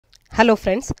Hello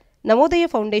friends, Navodaya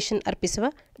foundation ಅರ್ಪಿಸುವ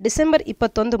December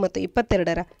 21 ಮತ್ತು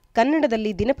 22ರ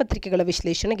ಕನ್ನಡದಲ್ಲಿ ದಿನಪತ್ರಿಕೆಗಳ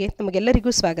ವಿಶ್ಲೇಷಣೆಗೆ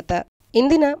ತಮಗೆಲ್ಲರಿಗೂ ಸ್ವಾಗತ.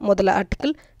 ಇಂದಿನ ಮೊದಲ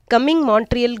article coming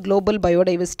Montreal global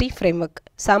biodiversity framework.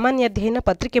 ಸಾಮಾನ್ಯ ಅಧ್ಯಯನ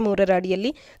ಪತ್ರಿಕೆ 3ರ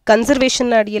ಅಡಿಯಲ್ಲಿ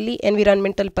ಕನ್ಸರ್ವೇಷನ್ನ ಅಡಿಯಲ್ಲಿ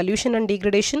ಎನ್ವಿರಾನ್ಮೆಂಟಲ್ ಪೊಲ್ಯೂಷನ್ ಅಂಡ್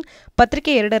ಡಿಗ್ರೇಡೇಷನ್,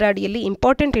 ಪತ್ರಿಕೆ 2ರ ಅಡಿಯಲ್ಲಿ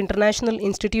important international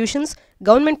institutions,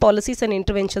 government policies and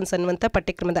interventions ಅನ್ನುವಂಥ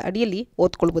ಪಠ್ಯಕ್ರಮದ ಅಡಿಯಲ್ಲಿ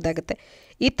ಓದ್ಕೊಳ್ಬೋದಾಗುತ್ತೆ.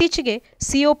 ಇತ್ತೀಚೆಗೆ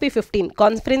COP15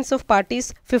 ಕಾನ್ಫರೆನ್ಸ್ ಆಫ್ ಪಾರ್ಟೀಸ್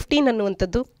 15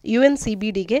 ಅನ್ನುವಂಥದ್ದು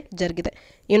UNCBDಗೆ ಜರುಗಿದೆ.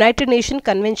 United nation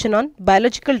convention on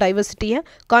biological ಡೈವರ್ಸಿಟಿಯ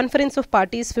conference of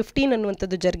parties 15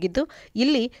 ಅನ್ನುವಂಥದ್ದು ಜರುಗಿದ್ದು,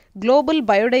 ಇಲ್ಲಿ ಗ್ಲೋಬಲ್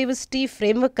ಬಯೋಡೈವರ್ಸಿಟಿ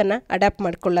ಫ್ರೇಮ್ವರ್ಕ್ ಅನ್ನು ಅಡಾಪ್ಟ್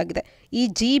ಮಾಡಿಕೊಳ್ಳಲಾಗಿದೆ. ಈ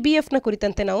GBFನ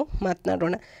ಕುರಿತಂತೆ ನಾವು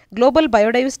ಮಾತನಾಡೋಣ. ಗ್ಲೋಬಲ್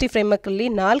ಬಯೋಡೈವರ್ಸಿಟಿ ಫ್ರೇಮ್ವರ್ಕಲ್ಲಿ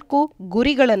 4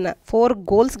 ಗುರಿಗಳನ್ನು 4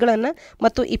 ಗೋಲ್ಸ್ಗಳನ್ನು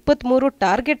ಮತ್ತು 23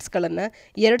 ಟಾರ್ಗೆಟ್ಸ್ಗಳನ್ನು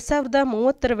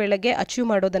 2030ರ ವೇಳೆಗೆ ಅಚೀವ್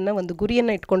ಮಾಡೋದನ್ನು ಒಂದು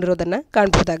ಗುರಿಯನ್ನು ಇಟ್ಕೊಂಡಿರೋದನ್ನು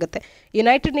ಕಾಣಬಹುದಾಗುತ್ತೆ.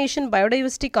 ಯುನೈಟೆಡ್ ನೇಷನ್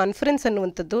ಬಯೋಡೈವರ್ಸಿಟಿ ಕಾನ್ಫರೆನ್ಸ್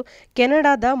ಅನ್ನುವಂಥದ್ದು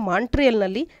ಕೆನಡಾದ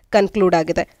ಮಾಂಟ್ರಿಯಲ್ನಲ್ಲಿ ಕನ್ಕ್ಲೂಡ್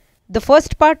ಆಗಿದೆ. The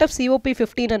first part of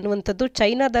COP15 ಅನ್ನುವಂಥದ್ದು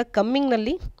ಚೈನಾದ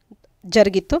ಕಮ್ಮಿಂಗ್ನಲ್ಲಿ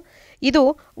ಜರುಗಿತ್ತು. ಇದು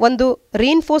ಒಂದು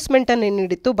ರೀಇನ್ಫೋರ್ಸ್ಮೆಂಟನ್ನು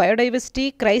ನೀಡಿತ್ತು. ಬಯೋಡೈವರ್ಸಿಟಿ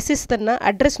ಕ್ರೈಸಿಸನ್ನು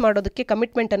ಅಡ್ರೆಸ್ ಮಾಡೋದಕ್ಕೆ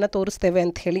ಕಮಿಟ್ಮೆಂಟನ್ನು ತೋರಿಸ್ತೇವೆ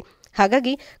ಅಂತ ಹೇಳಿ.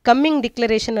 ಹಾಗಾಗಿ ಕಮ್ಮಿಂಗ್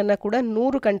ಡಿಕ್ಲರೇಷನನ್ನು ಕೂಡ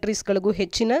 100 ಕಂಟ್ರೀಸ್ಗಳಿಗೂ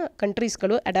ಹೆಚ್ಚಿನ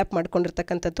ಕಂಟ್ರೀಸ್ಗಳು ಅಡ್ಯಾಪ್ಟ್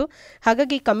ಮಾಡ್ಕೊಂಡಿರ್ತಕ್ಕಂಥದ್ದು.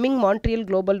 ಹಾಗಾಗಿ ಕಮ್ಮಿಂಗ್ ಮಾಂಟ್ರಿಯಲ್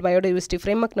ಗ್ಲೋಬಲ್ ಬಯೋಡೈವರ್ಸಿಟಿ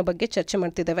ಫ್ರೇಮ್ವರ್ಕ್ನ ಬಗ್ಗೆ ಚರ್ಚೆ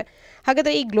ಮಾಡ್ತಿದ್ದೇವೆ.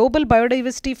 ಹಾಗಾದರೆ ಈ ಗ್ಲೋಬಲ್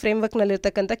ಬಯೋಡೈವರ್ಸಿಟಿ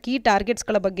ಫ್ರೇಮ್ವರ್ಕ್ನಲ್ಲಿರ್ತಕ್ಕಂಥ ಕೀ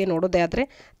ಟಾರ್ಗೆಟ್ಸ್ಗಳ ಬಗ್ಗೆ ನೋಡೋದೇ ಆದರೆ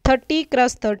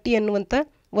 30x30 ಅನ್ನುವಂಥ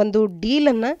ಒಂದು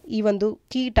ಡೀಲನ್ನು ಈ ಒಂದು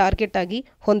ಕೀ ಟಾರ್ಗೆಟ್ ಆಗಿ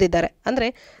ಹೊಂದಿದ್ದಾರೆ. ಅಂದರೆ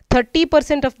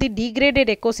 30% ಆಫ್ ದಿ ಡಿಗ್ರೇಡೆಡ್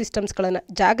ಎಕೋಸಿಸ್ಟಮ್ಸ್ಗಳನ್ನು,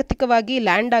 ಜಾಗತಿಕವಾಗಿ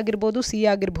ಲ್ಯಾಂಡ್ ಆಗಿರ್ಬೋದು, ಸಿ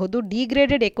ಆಗಿರ್ಬೋದು,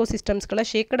 ಡಿಗ್ರೇಡೆಡ್ ಎಕೋಸಿಸ್ಟಮ್ಸ್ಗಳ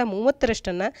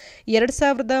 30%ರಷ್ಟನ್ನು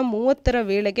 2030ರ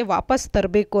ವೇಳೆಗೆ ವಾಪಸ್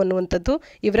ತರಬೇಕು ಅನ್ನುವಂಥದ್ದು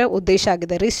ಇವರ ಉದ್ದೇಶ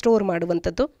ಆಗಿದೆ, ರಿಸ್ಟೋರ್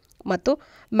ಮಾಡುವಂಥದ್ದು. ಮತ್ತು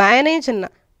ಮ್ಯಾನೇಜನ್ನು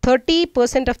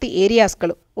 30% ಆಫ್ ದಿ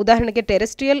ಏರಿಯಾಸ್ಗಳು, ಉದಾಹರಣೆಗೆ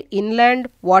terrestrial, inland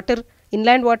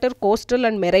water, coastal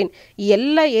and marine, ಈ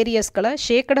ಎಲ್ಲ ಏರಿಯಾಸ್ಗಳ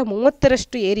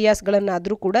 30%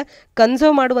 ಏರಿಯಾಸ್ಗಳನ್ನಾದರೂ ಕೂಡ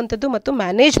ಕನ್ಸರ್ವ್ ಮಾಡುವಂಥದ್ದು ಮತ್ತು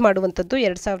ಮ್ಯಾನೇಜ್ ಮಾಡುವಂಥದ್ದು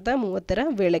 2030ರ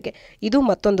ವೇಳೆಗೆ. ಇದು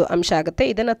ಮತ್ತೊಂದು ಅಂಶ ಆಗುತ್ತೆ.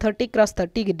 ಇದನ್ನು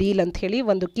 30x30 ಡೀಲ್ ಅಂತ ಹೇಳಿ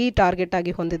ಒಂದು ಕೀ ಟಾರ್ಗೆಟ್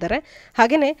ಆಗಿ ಹೊಂದಿದ್ದಾರೆ.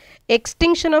 ಹಾಗೆಯೇ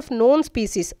ಎಕ್ಸ್ಟಿಂಕ್ಷನ್ ಆಫ್ ನೋನ್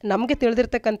ಸ್ಪೀಸೀಸ್, ನಮಗೆ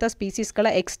ತಿಳಿದಿರ್ತಕ್ಕಂಥ ಸ್ಪೀಸೀಸ್ಗಳ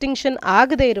ಎಕ್ಸ್ಟಿಂಕ್ಷನ್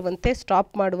ಆಗದೇ ಇರುವಂತೆ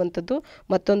ಸ್ಟಾಪ್ ಮಾಡುವಂಥದ್ದು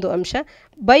ಮತ್ತೊಂದು ಅಂಶ.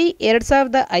 ಬೈ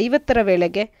 2050ರ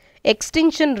ವೇಳೆಗೆ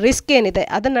ಎಕ್ಸ್ಟಿಂಕ್ಷನ್ ರಿಸ್ಕ್ ಏನಿದೆ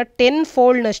ಅದನ್ನು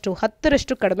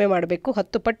 10 ಕಡಿಮೆ ಮಾಡಬೇಕು,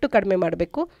 10 ಪಟ್ಟು ಕಡಿಮೆ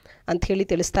ಮಾಡಬೇಕು ಅಂಥೇಳಿ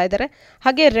ತಿಳಿಸ್ತಾ ಇದ್ದಾರೆ.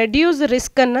 ಹಾಗೆ ರೆಡ್ಯೂಸ್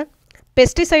ರಿಸ್ಕನ್ನು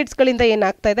ಪೆಸ್ಟಿಸೈಡ್ಸ್ಗಳಿಂದ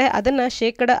ಏನಾಗ್ತಾ ಇದೆ ಅದನ್ನು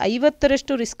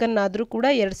 50% ರಿಸ್ಕನ್ನಾದರೂ ಕೂಡ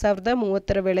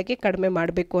 2030ರ ವೇಳೆಗೆ ಕಡಿಮೆ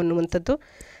ಮಾಡಬೇಕು ಅನ್ನುವಂಥದ್ದು.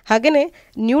 ಹಾಗೆಯೇ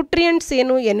ನ್ಯೂಟ್ರಿಯೆಂಟ್ಸ್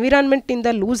ಏನು ಎನ್ವಿರಾನ್ಮೆಂಟಿಂದ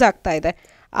ಲೂಸ್ ಆಗ್ತಾ ಇದೆ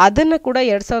ಅದನ್ನು ಕೂಡ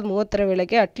 2030ರ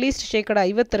ವೇಳೆಗೆ ಅಟ್ಲೀಸ್ಟ್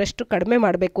 50% ಕಡಿಮೆ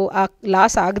ಮಾಡಬೇಕು, ಆ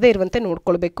ಲಾಸ್ ಆಗದೇ ಇರುವಂತೆ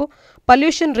ನೋಡ್ಕೊಳ್ಬೇಕು.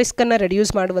 ಪೊಲ್ಯೂಷನ್ ರಿಸ್ಕನ್ನು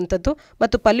ರೆಡ್ಯೂಸ್ ಮಾಡುವಂಥದ್ದು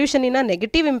ಮತ್ತು ಪೊಲ್ಯೂಷನಿನ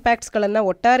ನೆಗೆಟಿವ್ ಇಂಪ್ಯಾಕ್ಟ್ಸ್ಗಳನ್ನು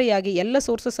ಒಟ್ಟಾರೆಯಾಗಿ ಎಲ್ಲ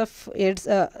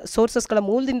ಸೋರ್ಸಸ್ಗಳ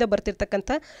ಮೂಲದಿಂದ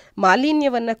ಬರ್ತಿರ್ತಕ್ಕಂಥ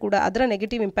ಮಾಲಿನ್ಯವನ್ನು ಕೂಡ ಅದರ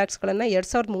ನೆಗೆಟಿವ್ ಇಂಪ್ಯಾಕ್ಟ್ಸ್ಗಳನ್ನು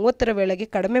 2030ರ ವೇಳೆಗೆ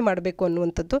ಕಡಿಮೆ ಮಾಡಬೇಕು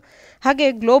ಅನ್ನುವಂಥದ್ದು. ಹಾಗೆ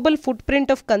ಗ್ಲೋಬಲ್ ಫುಟ್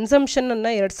ಪ್ರಿಂಟ್ ಆಫ್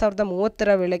ಕನ್ಸಂಪ್ಷನನ್ನು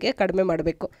 2030ರ ವೇಳೆಗೆ ಕಡಿಮೆ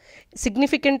ಮಾಡಬೇಕು.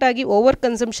 ಸಿಗ್ನಿಫಿಕೆಂಟ್ ಆಗಿ ಓವರ್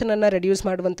ಕನ್ಸಂಪ್ಷನನ್ನು ರೆಡ್ಯೂಸ್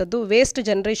ಮಾಡುವಂಥದ್ದು, ವೇಸ್ಟ್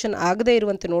ಜನರೇಷನ್ ಆಗದೇ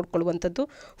ಇರುವಂಥ ನೋಡ್ಕೊಳ್ಳುವಂಥದ್ದು,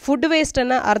 ಫುಡ್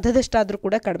ವೇಸ್ಟನ್ನು ಅರ್ಧದಷ್ಟಾದರೂ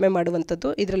ಕೂಡ ಕಡಿಮೆ ಮಾಡುವಂಥದ್ದು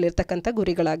ಇದರಲ್ಲಿರ್ತಕ್ಕಂಥ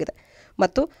ಗುರಿಗಳಾಗಿದೆ.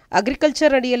 ಮತ್ತು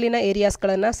ಅಗ್ರಿಕಲ್ಚರ್ ಅಡಿಯಲ್ಲಿನ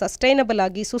ಏರಿಯಾಸ್ಗಳನ್ನು ಸಸ್ಟೈನಬಲ್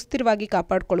ಆಗಿ ಸುಸ್ಥಿರವಾಗಿ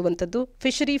ಕಾಪಾಡಿಕೊಳ್ಳುವಂಥದ್ದು,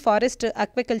 fishery, forest,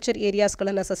 aquaculture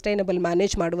ಏರಿಯಾಸ್ಗಳನ್ನು sustainable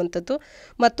manage ಮಾಡುವಂಥದ್ದು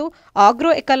ಮತ್ತು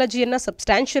ಆಗ್ರೋ ಎಕಾಲಜಿಯನ್ನು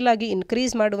ಸಬ್ಸ್ಟ್ಯಾನ್ಷಿಯಲ್ ಆಗಿ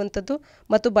ಇನ್ಕ್ರೀಸ್ ಮಾಡುವಂಥದ್ದು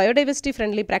ಮತ್ತು ಬಯೋಡೈವರ್ಸಿಟಿ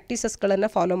ಫ್ರೆಂಡ್ಲಿ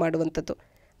ಪ್ರಾಕ್ಟೀಸಸ್ಗಳನ್ನು ಫಾಲೋ ಮಾಡುವಂಥದ್ದು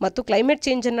ಮತ್ತು ಕ್ಲೈಮೇಟ್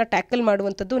ಚೇಂಜನ್ನು ಟ್ಯಾಕಲ್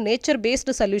ಮಾಡುವಂಥದ್ದು ನೇಚರ್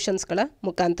ಬೇಸ್ಡ್ ಸೊಲ್ಯೂಷನ್ಸ್ಗಳ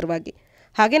ಮುಖಾಂತರವಾಗಿ.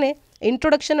 ಹಾಗೆಯೇ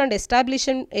introduction and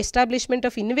establishment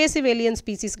of invasive alien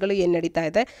ಸ್ಪೀಸೀಸ್ಗಳು ಏನು ನಡೀತಾ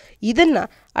ಇದೆ ಇದನ್ನು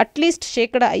ಅಟ್ಲೀಸ್ಟ್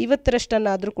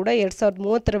 50%ರಷ್ಟನ್ನಾದರೂ ಕೂಡ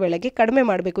 2030ರ ವೇಳೆಗೆ ಕಡಿಮೆ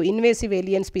ಮಾಡಬೇಕು. ಇನ್ವೇಸಿವ್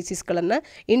ಏಲಿಯನ್ ಸ್ಪೀಸೀಸ್ಗಳನ್ನು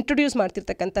ಇಂಟ್ರೊಡ್ಯೂಸ್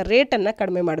ಮಾಡ್ತಿರ್ತಕ್ಕಂಥ ರೇಟನ್ನು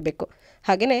ಕಡಿಮೆ ಮಾಡಬೇಕು.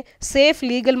 ಹಾಗೆಯೇ ಸೇಫ್,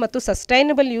 ಲೀಗಲ್ ಮತ್ತು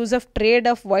sustainable use of trade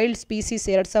of wild species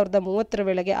 2030ರ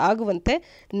ವೇಳೆಗೆ ಆಗುವಂತೆ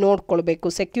ನೋಡ್ಕೊಳ್ಬೇಕು,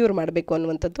 ಸೆಕ್ಯೂರ್ ಮಾಡಬೇಕು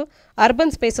ಅನ್ನುವಂಥದ್ದು.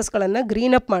 ಅರ್ಬನ್ ಸ್ಪೇಸಸ್ಗಳನ್ನು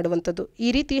ಗ್ರೀನ್ ಅಪ್ ಮಾಡುವಂಥದ್ದು.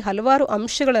 ಈ ರೀತಿ ಹಲವಾರು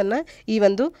ಅಂಶಗಳನ್ನು ಈ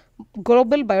ಒಂದು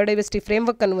ಗ್ಲೋಬಲ್ ಬಯೋಡೈವರ್ಸಿಟಿ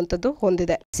ಫ್ರೇಮ್ವರ್ಕ್ ಅನ್ನುವಂಥದ್ದು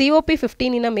ಹೊಂದಿದೆ.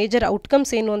 COP15ನ ಮೇಜರ್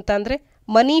ಔಟ್ಕಮ್ಸ್ ಏನು ಅಂತ ಅಂದರೆ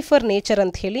ಮನಿ ಫಾರ್ ನೇಚರ್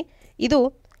ಅಂತ ಹೇಳಿ, ಇದು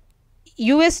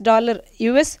US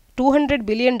 $200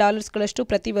 ಬಿಲಿಯನ್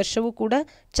ಪ್ರತಿ ವರ್ಷವೂ ಕೂಡ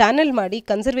ಚಾನೆಲ್ ಮಾಡಿ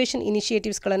ಕನ್ಸರ್ವೇಷನ್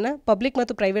ಇನಿಷಿಯೇಟಿವ್ಸ್ಗಳನ್ನು ಪಬ್ಲಿಕ್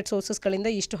ಮತ್ತು ಪ್ರೈವೇಟ್ ಸೋರ್ಸಸ್ಗಳಿಂದ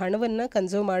ಇಷ್ಟು ಹಣವನ್ನು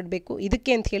ಕನ್ಸರ್ವ್ ಮಾಡಬೇಕು,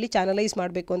 ಇದಕ್ಕೆ ಅಂತ ಹೇಳಿ ಚಾನಲೈಸ್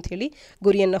ಮಾಡಬೇಕು ಅಂತ ಹೇಳಿ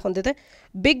ಗುರಿಯನ್ನು ಹೊಂದಿದೆ.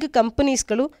 ಬಿಗ್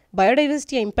ಕಂಪನೀಸ್ಗಳು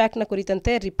ಬಯೋಡೈವರ್ಸಿಟಿಯ ಇಂಪ್ಯಾಕ್ಟ್ನ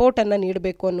ಕುರಿತಂತೆ ರಿಪೋರ್ಟನ್ನು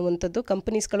ನೀಡಬೇಕು ಅನ್ನುವಂಥದ್ದು.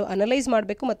 ಕಂಪನೀಸ್ಗಳು ಅನಲೈಸ್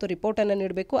ಮಾಡಬೇಕು ಮತ್ತು ರಿಪೋರ್ಟನ್ನು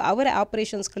ನೀಡಬೇಕು, ಅವರ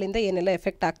ಆಪರೇಷನ್ಸ್ಗಳಿಂದ ಏನೆಲ್ಲ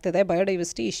ಎಫೆಕ್ಟ್ ಆಗ್ತದೆ,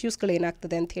 ಬಯೋಡೈವರ್ಸಿಟಿ ಇಶ್ಯೂಸ್ಗಳು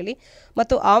ಏನಾಗ್ತದೆ ಅಂತ ಹೇಳಿ,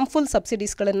 ಮತ್ತು ಆರ್ಮ್ಫುಲ್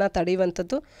ಸಬ್ಸಿಡೀಸ್ಗಳನ್ನು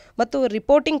ತಡೆಯುವಂಥದ್ದು ಮತ್ತು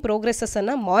ರಿಪೋರ್ಟಿಂಗ್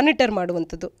ಪ್ರೋಗ್ರೆಸಸ್ಸನ್ನು ಮಾನಿಟರ್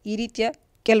ಮಾಡುವಂಥದ್ದು. ಈ ರೀತಿಯ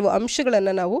ಕೆಲವು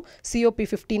ಅಂಶಗಳನ್ನು ನಾವು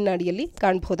COP15 ಅಡಿಯಲ್ಲಿ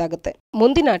ಕಾಣಬಹುದಾಗುತ್ತೆ.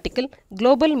 ಮುಂದಿನ ಆರ್ಟಿಕಲ್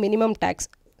ಗ್ಲೋಬಲ್ ಮಿನಿಮಮ್ ಟ್ಯಾಕ್ಸ್.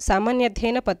 ಸಾಮಾನ್ಯ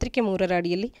ಅಧ್ಯಯನ ಪತ್ರಿಕೆ 3ರ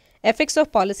ಅಡಿಯಲ್ಲಿ effects of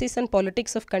policies and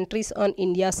politics of countries on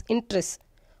India's interest,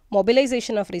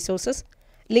 mobilisation of resources,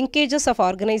 linkages of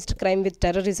organised crime with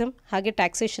terrorism ಹಾಗೆ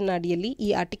ಟ್ಯಾಕ್ಸೇಷನ್ ಅಡಿಯಲ್ಲಿ ಈ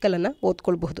ಆರ್ಟಿಕಲನ್ನು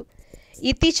ಓದ್ಕೊಳ್ಬಹುದು.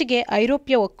 ಇತ್ತೀಚೆಗೆ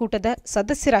ಐರೋಪ್ಯ ಒಕ್ಕೂಟದ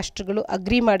ಸದಸ್ಯ ರಾಷ್ಟ್ರಗಳು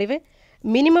ಅಗ್ರಿ ಮಾಡಿವೆ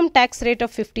minimum tax rate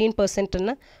of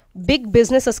 15% big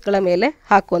ಬಿಸ್ನೆಸಸ್ಗಳ ಮೇಲೆ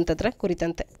ಹಾಕುವಂಥದ್ರ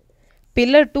ಕುರಿತಂತೆ.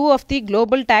 Pillar 2 of the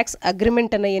global tax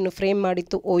ಅಗ್ರಿಮೆಂಟನ್ನು ಏನು ಫ್ರೇಮ್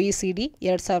ಮಾಡಿತ್ತು OECD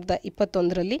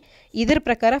 2021ರಲ್ಲಿ, ಇದರ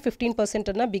ಪ್ರಕಾರ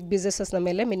 15% ಬಿಗ್ ಬಿಸ್ನೆಸಸ್ನ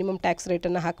ಮೇಲೆ ಮಿನಿಮಮ್ ಟ್ಯಾಕ್ಸ್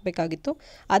ರೇಟನ್ನು ಹಾಕಬೇಕಾಗಿತ್ತು.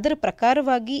 ಅದರ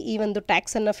ಪ್ರಕಾರವಾಗಿ ಈ ಒಂದು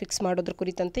ಟ್ಯಾಕ್ಸನ್ನು ಫಿಕ್ಸ್ ಮಾಡೋದ್ರ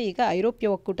ಕುರಿತಂತೆ ಈಗ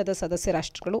ಐರೋಪ್ಯ ಒಕ್ಕೂಟದ ಸದಸ್ಯ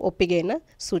ರಾಷ್ಟ್ರಗಳು ಒಪ್ಪಿಗೆಯನ್ನು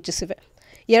ಸೂಚಿಸಿವೆ.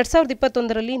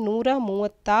 2021ರಲ್ಲಿ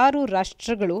 136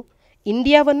 ರಾಷ್ಟ್ರಗಳು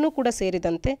ಇಂಡಿಯಾವನ್ನು ಕೂಡ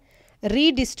ಸೇರಿದಂತೆ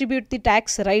ರೀಡಿಸ್ಟ್ರಿಬ್ಯೂಟ್ ದಿ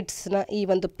ಟ್ಯಾಕ್ಸ್ ರೈಟ್ಸ್ನ ಈ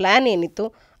ಒಂದು ಪ್ಲ್ಯಾನ್ ಏನಿತ್ತು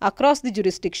ಅಕ್ರಾಸ್ ದಿ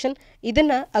ಜುರಿಸ್ಡಿಕ್ಷನ್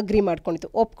ಇದನ್ನು agri ಮಾಡ್ಕೊಂಡಿತ್ತು,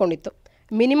 ಒಪ್ಕೊಂಡಿತ್ತು.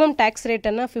 Minimum tax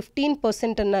ರೇಟನ್ನು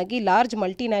 15% large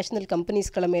multinational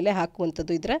ಕಂಪನೀಸ್ಗಳ ಮೇಲೆ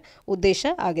ಹಾಕುವಂಥದ್ದು ಇದರ ಉದ್ದೇಶ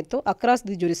ಆಗಿತ್ತು ಅಕ್ರಾಸ್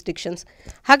ದಿ ಜುರಿಸ್ಡಿಕ್ಷನ್ಸ್.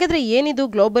 ಹಾಗಾದರೆ ಏನಿದು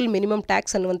ಗ್ಲೋಬಲ್ ಮಿನಿಮಮ್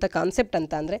ಟ್ಯಾಕ್ಸ್ ಅನ್ನುವಂಥ ಕಾನ್ಸೆಪ್ಟ್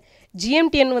ಅಂತ ಅಂದರೆ,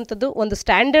 GMT ಅನ್ನುವಂಥದ್ದು ಒಂದು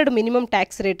ಸ್ಟ್ಯಾಂಡರ್ಡ್ ಮಿನಿಮಮ್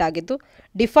ಟ್ಯಾಕ್ಸ್ ರೇಟ್ ಆಗಿದ್ದು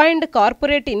ಡಿಫೈನ್ಡ್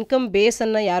ಕಾರ್ಪೊರೇಟ್ ಇನ್ಕಮ್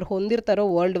ಬೇಸನ್ನು ಯಾರು ಹೊಂದಿರ್ತಾರೋ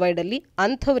ವರ್ಲ್ಡ್ ವೈಡಲ್ಲಿ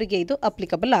ಅಂಥವರಿಗೆ ಇದು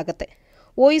ಅಪ್ಲಿಕಬಲ್ ಆಗುತ್ತೆ.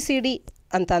 OECD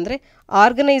ಅಂತ ಅಂದರೆ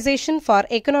organisation for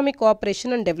economic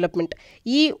cooperation and development,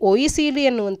 ಈ OECD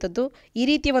ಅನ್ನುವಂಥದ್ದು ಈ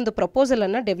ರೀತಿಯ ಒಂದು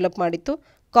ಪ್ರಪೋಸಲನ್ನು ಡೆವಲಪ್ ಮಾಡಿತ್ತು.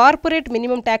 Corporate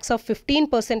minimum tax of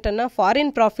 15%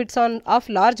 foreign profits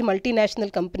of large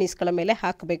multinational ಕಂಪನೀಸ್ಗಳ ಮೇಲೆ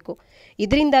ಹಾಕಬೇಕು.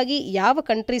 ಇದರಿಂದಾಗಿ ಯಾವ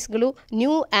ಕಂಟ್ರೀಸ್ಗಳು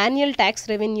ನ್ಯೂ ಆ್ಯನ್ಯಲ್ ಟ್ಯಾಕ್ಸ್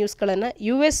ರೆವೆನ್ಯೂಸ್ಗಳನ್ನು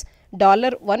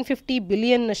 $150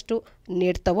 ಬಿಲಿಯನ್ನಷ್ಟು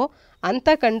ನೀಡ್ತವೋ ಅಂಥ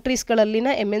ಕಂಟ್ರೀಸ್ಗಳಲ್ಲಿನ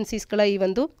MNCಸ್ಗಳ ಈ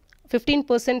ಒಂದು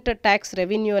 15% ಟ್ಯಾಕ್ಸ್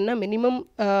ರೆವಿನ್ಯೂವನ್ನು ಮಿನಿಮಮ್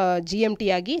GMT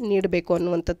ಆಗಿ ನೀಡಬೇಕು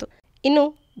ಅನ್ನುವಂಥದ್ದು. ಇನ್ನು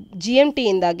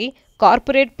GMTಯಿಂದಾಗಿ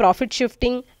corporate profit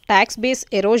shifting, tax base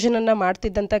ಎರೋಷನನ್ನು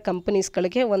ಮಾಡ್ತಿದ್ದಂಥ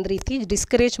ಕಂಪನೀಸ್ಗಳಿಗೆ ಒಂದು ರೀತಿ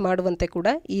ಡಿಸ್ಕರೇಜ್ ಮಾಡುವಂತೆ ಕೂಡ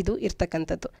ಇದು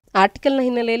ಇರ್ತಕ್ಕಂಥದ್ದು. ಆರ್ಟಿಕಲ್ನ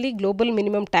ಹಿನ್ನೆಲೆಯಲ್ಲಿ ಗ್ಲೋಬಲ್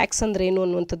ಮಿನಿಮಮ್ ಟ್ಯಾಕ್ಸ್ ಅಂದರೆ ಏನು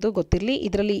ಅನ್ನುವಂಥದ್ದು ಗೊತ್ತಿರಲಿ.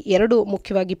 ಇದರಲ್ಲಿ 2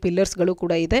 ಮುಖ್ಯವಾಗಿ ಪಿಲ್ಲರ್ಸ್ಗಳು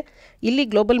ಕೂಡ ಇದೆ. ಇಲ್ಲಿ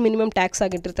global minimum tax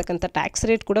ಆಗಿಟ್ಟಿರ್ತಕ್ಕಂಥ tax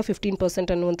rate ಕೂಡ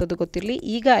 15% ಅನ್ನುವಂಥದ್ದು ಗೊತ್ತಿರಲಿ.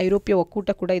 ಈಗ ಐರೋಪ್ಯ ಒಕ್ಕೂಟ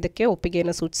ಕೂಡ ಇದಕ್ಕೆ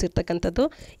ಒಪ್ಪಿಗೆಯನ್ನು ಸೂಚಿಸಿರ್ತಕ್ಕಂಥದ್ದು.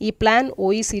 ಈ ಪ್ಲ್ಯಾನ್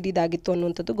OECDದಾಗಿತ್ತು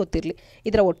ಅನ್ನುವಂಥದ್ದು ಗೊತ್ತಿರಲಿ.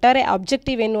 ಇದರ ಒಟ್ಟಾರೆ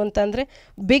ಆಬ್ಜೆಕ್ಟಿವ್ ಏನು ಅಂತ ಅಂದರೆ,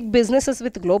 ಬಿಗ್ ಬಿಸ್ನೆಸಸ್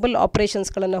ವಿತ್ ಗ್ಲೋಬಲ್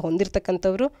ಆಪರೇಷನ್ಸ್ಗಳನ್ನು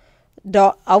ಹೊಂದಿರತಕ್ಕಂಥವರು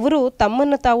ಅವರು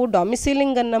ತಮ್ಮನ್ನು ತಾವು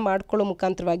ಡೊಮಿಸೈಲಿಂಗನ್ನು ಮಾಡ್ಕೊಳ್ಳೋ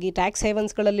ಮುಖಾಂತರವಾಗಿ, ಟ್ಯಾಕ್ಸ್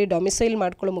ಹೇವನ್ಸ್ಗಳಲ್ಲಿ ಡೊಮಿಸೈಲ್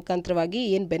ಮಾಡ್ಕೊಳ್ಳೋ ಮುಖಾಂತರವಾಗಿ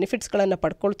ಏನು ಬೆನಿಫಿಟ್ಸ್ಗಳನ್ನು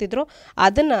ಪಡ್ಕೊಳ್ತಿದ್ರೋ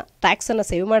ಅದನ್ನು ಟ್ಯಾಕ್ಸನ್ನು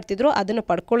ಸೇವ್ ಮಾಡ್ತಿದ್ರೋ ಅದನ್ನು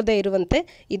ಪಡ್ಕೊಳ್ಳದೇ ಇರುವಂತೆ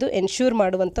ಇದು ಎನ್ಶ್ಯೂರ್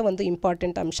ಮಾಡುವಂಥ ಒಂದು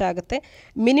ಇಂಪಾರ್ಟೆಂಟ್ ಅಂಶ ಆಗುತ್ತೆ.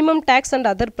 Minimum tax and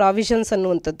other provisions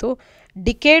ಅನ್ನುವಂಥದ್ದು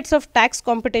ಡಿಕೇಡ್ಸ್ ಆಫ್ ಟ್ಯಾಕ್ಸ್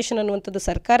ಕಾಂಪಿಟೇಷನ್ ಅನ್ನುವಂಥದ್ದು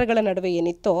ಸರ್ಕಾರಗಳ ನಡುವೆ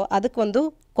ಏನಿತ್ತೋ ಅದಕ್ಕೊಂದು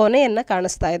ಕೊನೆಯನ್ನು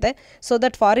ಕಾಣಿಸ್ತಾ ಇದೆ. ಸೊ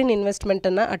ದಟ್ ಫಾರಿನ್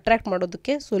ಇನ್ವೆಸ್ಟ್ಮೆಂಟನ್ನು ಅಟ್ರಾಕ್ಟ್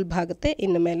ಮಾಡೋದಕ್ಕೆ ಸುಲಭ ಆಗುತ್ತೆ.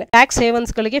 ಇನ್ನು ಮೇಲೆ ಟ್ಯಾಕ್ಸ್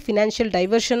ಹೇವನ್ಸ್ಗಳಿಗೆ ಫಿನಾನ್ಷಿಯಲ್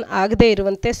ಡೈವರ್ಷನ್ ಆಗದೇ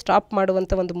ಇರುವಂತೆ ಸ್ಟಾಪ್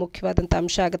ಮಾಡುವಂಥ ಒಂದು ಮುಖ್ಯವಾದಂಥ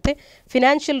ಅಂಶ ಆಗುತ್ತೆ.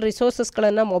 ಫಿನಾನ್ಷಿಯಲ್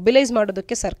ರಿಸೋರ್ಸಸ್ಗಳನ್ನು ಮೊಬಿಲೈಸ್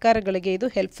ಮಾಡೋದಕ್ಕೆ ಸರ್ಕಾರಗಳಿಗೆ ಇದು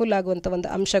ಹೆಲ್ಪ್ಫುಲ್ ಆಗುವಂಥ ಒಂದು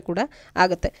ಅಂಶ ಕೂಡ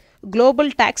ಆಗುತ್ತೆ.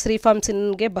 ಗ್ಲೋಬಲ್ ಟ್ಯಾಕ್ಸ್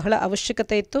ರಿಫಾರ್ಮ್ಸ್ಗೆ ಬಹಳ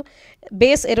ಅವಶ್ಯಕತೆ ಇತ್ತು.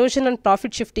 Base erosion and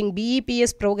profit shifting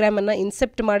BEPS ಪ್ರೋಗ್ರಾಮನ್ನು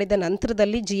ಇನ್ಸೆಪ್ಟ್ ಮಾಡಿದ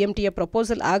ನಂತರದಲ್ಲಿ GMTಯ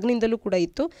ಪ್ರಪೋಸಲ್ ಆಗ್ನಿಂದಲೂ ಕೂಡ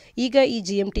ಇತ್ತು. ಈಗ ಈ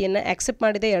GMTಯನ್ನು ಆಕ್ಸೆಪ್ಟ್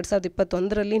ಮಾಡಿದೆ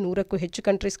 2021ರಲ್ಲಿ 100ಕ್ಕೂ ಹೆಚ್ಚು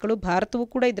ಕಂಟ್ರೀಸ್ಗಳು, ಭಾರತವೂ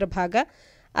ಕೂಡ ಇದರ ಭಾಗ.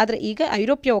 ಆದರೆ ಈಗ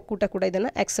ಐರೋಪ್ಯ ಒಕ್ಕೂಟ ಕೂಡ ಇದನ್ನು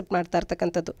ಆಕ್ಸೆಪ್ಟ್ ಮಾಡ್ತಾ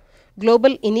ಇರ್ತಕ್ಕಂಥದ್ದು.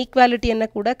 ಗ್ಲೋಬಲ್ ಇನ್ಇಕ್ವಾಲಿಟಿಯನ್ನು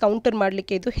ಕೂಡ ಕೌಂಟರ್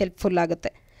ಮಾಡಲಿಕ್ಕೆ ಇದು ಹೆಲ್ಪ್ಫುಲ್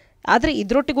ಆಗುತ್ತೆ. ಆದರೆ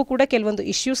ಇದರೊಟ್ಟಿಗೂ ಕೂಡ ಕೆಲವೊಂದು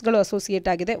ಇಶ್ಯೂಸ್ಗಳು ಅಸೋಸಿಯೇಟ್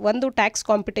ಆಗಿದೆ. ಒಂದು ಟ್ಯಾಕ್ಸ್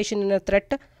ಕಾಂಪಿಟೇಷನಿನ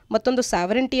ಥ್ರೆಟ್, ಮತ್ತೊಂದು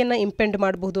ಸಾವರೆಂಟಿಯನ್ನು ಇಂಪೆಂಡ್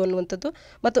ಮಾಡಬಹುದು ಅನ್ನುವಂಥದ್ದು,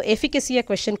 ಮತ್ತು ಎಫಿಕಸಿಯ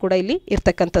ಕ್ವೆಶನ್ ಕೂಡ ಇಲ್ಲಿ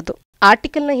ಇರ್ತಕ್ಕಂಥದ್ದು.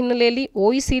 ಆರ್ಟಿಕಲ್ನ ಹಿನ್ನೆಲೆಯಲ್ಲಿ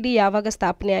OECD ಯಾವಾಗ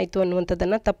ಸ್ಥಾಪನೆ ಆಯಿತು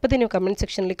ಅನ್ನುವಂಥದ್ದನ್ನು ತಪ್ಪದೆ ನೀವು ಕಮೆಂಟ್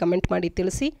ಸೆಕ್ಷನಲ್ಲಿ ಕಮೆಂಟ್ ಮಾಡಿ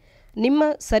ತಿಳಿಸಿ. ನಿಮ್ಮ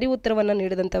ಸರಿ ಉತ್ತರವನ್ನು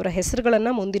ನೀಡಿದಂಥವರ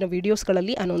ಹೆಸರುಗಳನ್ನು ಮುಂದಿನ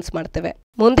ವಿಡಿಯೋಸ್ಗಳಲ್ಲಿ ಅನೌನ್ಸ್ ಮಾಡ್ತೇವೆ.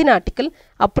 ಮುಂದಿನ ಆರ್ಟಿಕಲ್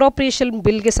ಅಪ್ರೋಪ್ರಿಯೇಷನ್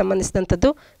ಬಿಲ್ಗೆ ಸಂಬಂಧಿಸಿದಂಥದ್ದು.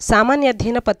 ಸಾಮಾನ್ಯ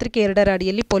ಅಧ್ಯಯನ ಪತ್ರಿಕೆ 2ರ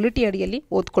ಅಡಿಯಲ್ಲಿ ಪೊಲಿಟಿ ಅಡಿಯಲ್ಲಿ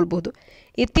ಓದ್ಕೊಳ್ಬಹುದು.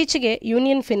 ಇತ್ತೀಚೆಗೆ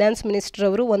ಯೂನಿಯನ್ ಫಿನಾನ್ಸ್ ಮಿನಿಸ್ಟರ್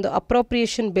ಅವರು ಒಂದು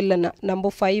ಅಪ್ರೋಪ್ರಿಯೇಷನ್ ಬಿಲ್ಲನ್ನು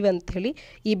ನಂಬರ್ 5 ಅಂತ ಹೇಳಿ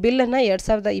ಈ ಬಿಲ್ಲನ್ನು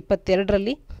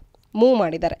 2022ರಲ್ಲಿ ಮೂವ್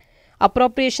ಮಾಡಿದ್ದಾರೆ.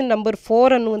 ಅಪ್ರೋಪ್ರಿಯೇಷನ್ ನಂಬರ್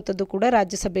 4 ಅನ್ನುವಂಥದ್ದು ಕೂಡ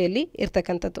ರಾಜ್ಯಸಭೆಯಲ್ಲಿ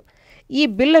ಇರ್ತಕ್ಕಂಥದ್ದು. ಈ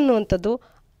ಬಿಲ್ ಅನ್ನುವಂಥದ್ದು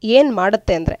ಏನು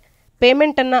ಮಾಡುತ್ತೆ ಅಂದರೆ,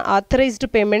 ಪೇಮೆಂಟನ್ನು ಆಥರೈಸ್ಡ್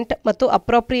ಪೇಮೆಂಟ್ ಮತ್ತು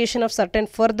appropriation of certain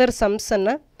further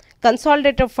ಸಮ್ಸನ್ನು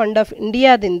consolidated fund of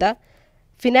ಇಂಡಿಯಾದಿಂದ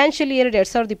ಫಿನಾನ್ಷಿಯಲ್ ಇಯರ್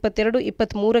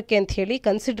 2022-23ಕ್ಕೆ ಅಂತ ಹೇಳಿ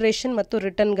ಕನ್ಸಿಡ್ರೇಷನ್ ಮತ್ತು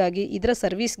ರಿಟರ್ನ್ಗಾಗಿ ಇದರ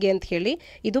ಸರ್ವಿಸ್ಗೆ ಅಂತ ಹೇಳಿ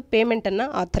ಇದು ಪೇಮೆಂಟನ್ನು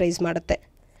ಆಥರೈಸ್ ಮಾಡುತ್ತೆ.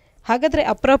 ಹಾಗಾದರೆ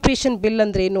ಅಪ್ರೋಪ್ರಿಯೇಷನ್ ಬಿಲ್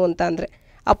ಅಂದರೆ ಏನು ಅಂತ ಅಂದರೆ,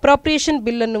 ಅಪ್ರೋಪ್ರಿಯೇಷನ್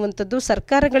ಬಿಲ್ ಅನ್ನುವಂಥದ್ದು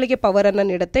ಸರ್ಕಾರಗಳಿಗೆ ಪವರನ್ನು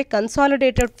ನೀಡುತ್ತೆ.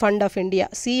 Consolidated fund of India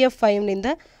CF5ನಿಂದ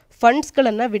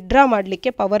ಫಂಡ್ಸ್ಗಳನ್ನು withdraw ಮಾಡಲಿಕ್ಕೆ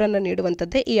ಪವರನ್ನು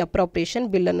ನೀಡುವಂಥದ್ದೇ ಈ ಅಪ್ರೋಪ್ರಿಯೇಷನ್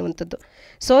ಬಿಲ್ ಅನ್ನುವಂಥದ್ದು.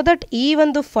 ಸೊ ದಟ್ ಈ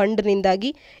ಒಂದು ಫಂಡ್ನಿಂದಾಗಿ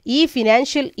ಈ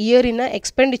ಫಿನಾನ್ಷಿಯಲ್ ಇಯರಿನ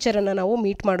ಎಕ್ಸ್ಪೆಂಡಿಚರನ್ನು ನಾವು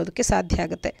ಮೀಟ್ ಮಾಡೋದಕ್ಕೆ ಸಾಧ್ಯ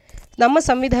ಆಗುತ್ತೆ. ನಮ್ಮ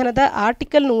ಸಂವಿಧಾನದ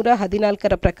ಆರ್ಟಿಕಲ್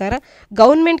 114ರ ಪ್ರಕಾರ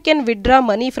government can withdraw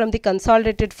money from the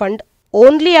consolidated fund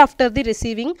only after the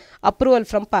receiving approval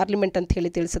from parliament ಅಂತ ಹೇಳಿ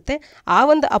ತಿಳಿಸುತ್ತೆ. ಆ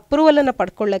ಒಂದು ಅಪ್ರೂವಲನ್ನು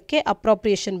ಪಡ್ಕೊಳ್ಳೋಕ್ಕೆ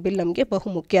ಅಪ್ರೋಪ್ರಿಯೇಷನ್ ಬಿಲ್ ನಮಗೆ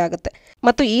ಬಹುಮುಖ್ಯ ಆಗುತ್ತೆ.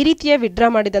 ಮತ್ತು ಈ ರೀತಿಯ ವಿಡ್ರಾ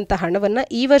ಮಾಡಿದಂಥ ಹಣವನ್ನು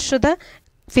ಈ ವರ್ಷದ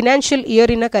ಫಿನಾನ್ಷಿಯಲ್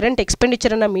ಇಯರಿನ ಕರೆಂಟ್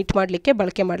ಎಕ್ಸ್ಪೆಂಡಿಚರನ್ನು ಮೀಟ್ ಮಾಡಲಿಕ್ಕೆ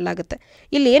ಬಳಕೆ ಮಾಡಲಾಗುತ್ತೆ.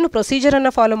 ಇಲ್ಲಿ ಏನು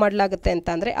ಪ್ರೊಸೀಜರನ್ನು ಫಾಲೋ ಮಾಡಲಾಗುತ್ತೆ ಅಂತ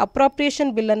ಅಂದರೆ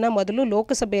ಅಪ್ರಾಪ್ರಿಯೇಷನ್ ಬಿಲ್ಲನ್ನು ಮೊದಲು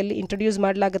ಲೋಕಸಭೆಯಲ್ಲಿ ಇಂಟ್ರೊಡ್ಯೂಸ್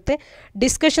ಮಾಡಲಾಗುತ್ತೆ.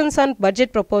 ಡಿಸ್ಕಷನ್ಸ್ ಆನ್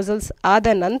ಬಜೆಟ್ ಪ್ರಪೋಸಲ್ಸ್ ಆದ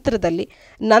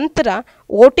ನಂತರ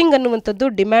ವೋಟಿಂಗ್ ಅನ್ನುವಂಥದ್ದು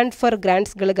ಡಿಮ್ಯಾಂಡ್ ಫಾರ್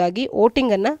ಗ್ರಾಂಟ್ಸ್ಗಳಿಗಾಗಿ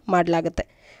ವೋಟಿಂಗನ್ನು ಮಾಡಲಾಗುತ್ತೆ.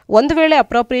 ಒಂದು ವೇಳೆ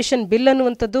ಅಪ್ರಾಪ್ರಿಯೇಷನ್ ಬಿಲ್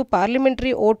ಅನ್ನುವಂಥದ್ದು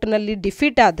ಪಾರ್ಲಿಮೆಂಟ್ರಿ ವೋಟ್ನಲ್ಲಿ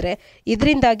ಡಿಫೀಟ್ ಆದರೆ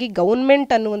ಇದರಿಂದಾಗಿ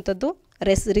ಗೌರ್ಮೆಂಟ್ ಅನ್ನುವಂಥದ್ದು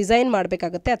ರಿಸೈನ್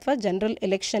ಮಾಡಬೇಕಾಗುತ್ತೆ ಅಥವಾ ಜನರಲ್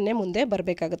ಎಲೆಕ್ಷನ್ನೇ ಮುಂದೆ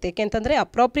ಬರಬೇಕಾಗುತ್ತೆ. ಏಕೆಂತಂದರೆ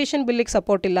ಅಪ್ರಾಪ್ರಿಯೇಷನ್ ಬಿಲ್ಲಿಗೆ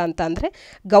ಸಪೋರ್ಟ್ ಇಲ್ಲ ಅಂತ ಅಂದರೆ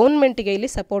ಗೌರ್ಮೆಂಟಿಗೆ ಇಲ್ಲಿ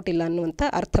ಸಪೋರ್ಟ್ ಇಲ್ಲ ಅನ್ನುವಂಥ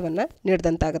ಅರ್ಥವನ್ನು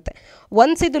ನೀಡಿದಂತಾಗುತ್ತೆ.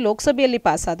 ಒನ್ಸ್ ಇದು ಲೋಕಸಭೆಯಲ್ಲಿ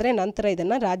ಪಾಸ್ ಆದರೆ ನಂತರ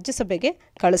ಇದನ್ನು ರಾಜ್ಯಸಭೆಗೆ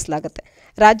ಕಳಿಸಲಾಗುತ್ತೆ.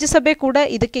 ರಾಜ್ಯಸಭೆ ಕೂಡ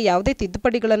ಇದಕ್ಕೆ ಯಾವುದೇ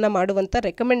ತಿದ್ದುಪಡಿಗಳನ್ನು ಮಾಡುವಂಥ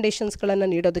ರೆಕಮೆಂಡೇಷನ್ಸ್ಗಳನ್ನು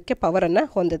ನೀಡೋದಕ್ಕೆ ಪವರನ್ನು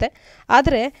ಹೊಂದಿದೆ.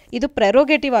 ಆದರೆ ಇದು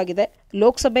ಪ್ರೆರೋಗೇಟಿವ್ ಆಗಿದೆ.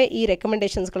 ಲೋಕಸಭೆ ಈ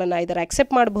ರೆಕಮೆಂಡೇಷನ್ಸ್ಗಳನ್ನು ಇದರ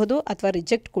ಅಕ್ಸೆಪ್ಟ್ ಮಾಡಬಹುದು ಅಥವಾ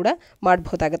ರಿಜೆಕ್ಟ್ ಕೂಡ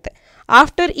ಮಾಡಬಹುದಾಗುತ್ತೆ.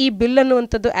 ಆಫ್ಟರ್ ಈ ಬಿಲ್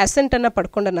ಅನ್ನುವಂಥದ್ದು ಅಸೆಂಟನ್ನು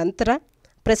ಪಡ್ಕೊಂಡ ನಂತರ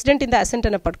ಪ್ರೆಸಿಡೆಂಟಿಂದ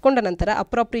ಅಸೆಂಟನ್ನು ಪಡ್ಕೊಂಡ ನಂತರ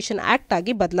ಅಪ್ರಾಪ್ರಿಯೇಷನ್ ಆ್ಯಕ್ಟ್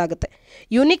ಆಗಿ ಬದಲಾಗುತ್ತೆ.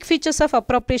 Unique features of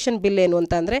appropriation bill ಏನು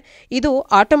ಅಂತ ಅಂದರೆ ಇದು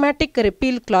ಆಟೋಮ್ಯಾಟಿಕ್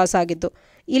ರಿಪೀಲ್ ಕ್ಲಾಸ್ ಆಗಿದ್ದು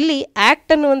ಇಲ್ಲಿ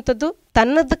ಆ್ಯಕ್ಟ್ ಅನ್ನುವಂಥದ್ದು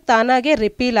ತನ್ನದಕ್ಕೆ ತಾನಾಗೆ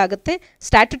ರಿಪೀಲ್ ಆಗುತ್ತೆ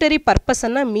ಸ್ಟ್ಯಾಟ್ಯುಟರಿ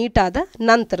ಪರ್ಪಸನ್ನು ಮೀಟ್ ಆದ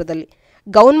ನಂತರದಲ್ಲಿ.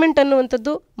 ಗೌರ್ಮೆಂಟ್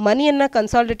ಅನ್ನುವಂಥದ್ದು ಮನಿಯನ್ನು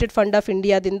ಕನ್ಸಾಲಿಡೇಟೆಡ್ ಫಂಡ್ ಆಫ್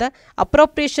ಇಂಡಿಯಾದಿಂದ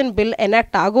ಅಪ್ರಾಪ್ರಿಯೇಷನ್ ಬಿಲ್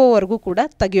ಎನಾಕ್ಟ್ ಆಗೋವರೆಗೂ ಕೂಡ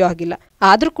ತೆಗೆಯೋ ಹಾಗಿಲ್ಲ.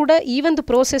 ಆದರೂ ಕೂಡ ಈ ಒಂದು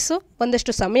ಪ್ರೋಸೆಸ್ಸು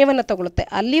ಒಂದಷ್ಟು ಸಮಯವನ್ನು ತಗೊಳುತ್ತೆ.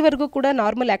 ಅಲ್ಲಿವರೆಗೂ ಕೂಡ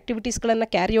ನಾರ್ಮಲ್ ಆ್ಯಕ್ಟಿವಿಟೀಸ್ಗಳನ್ನು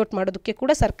ಕ್ಯಾರಿ ಔಟ್ ಮಾಡೋದಕ್ಕೆ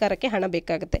ಕೂಡ ಸರ್ಕಾರಕ್ಕೆ ಹಣ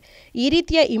ಬೇಕಾಗುತ್ತೆ. ಈ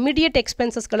ರೀತಿಯ ಇಮಿಡಿಯೇಟ್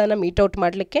ಎಕ್ಸ್ಪೆನ್ಸಸ್ಗಳನ್ನು ಮೀಟ್ ಔಟ್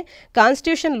ಮಾಡಲಿಕ್ಕೆ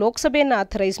ಕಾನ್ಸ್ಟಿಟ್ಯೂಷನ್ ಲೋಕಸಭೆಯನ್ನು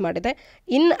ಆಥರೈಸ್ ಮಾಡಿದೆ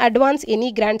ಇನ್ ಅಡ್ವಾನ್ಸ್ ಎನಿ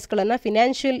ಗ್ರಾಂಟ್ಸ್ಗಳನ್ನು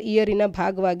ಫಿನಾನ್ಷಿಯಲ್ ಇಯರಿನ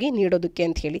ಭಾಗವಾಗಿ ನೀಡೋದಕ್ಕೆ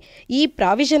ಅಂತ ಹೇಳಿ. ಈ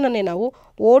ಪ್ರಾವಿಷನನ್ನೇ ನಾವು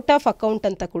ವೋಟ್ ಆನ್ ಅಕೌಂಟ್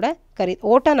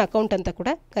ಅಂತ ಕೂಡ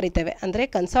ಕರಿತೇವೆ. ಅಂದರೆ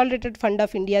ಕನ್ಸಾಲಿಡೇಟೆಡ್ ಫಂಡ್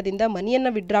ಆಫ್ ಇಂಡಿಯಾದಿಂದ ಮನಿಯನ್ನು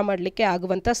ವಿಡ್ರಾ ಮಾಡಲಿಕ್ಕೆ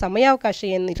ಆಗುವಂಥ ಸಮಯಾವಕಾಶ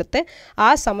ಏನಿರುತ್ತೆ ಆ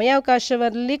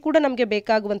ಸಮಯಾವಕಾಶದಲ್ಲಿ ಕೂಡ ನಮಗೆ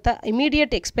ಬೇಕಾಗುವಂಥ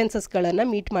ಇಮಿಡಿಯೇಟ್ ಎಕ್ಸ್ಪೆನ್ಸಸ್ಗಳನ್ನು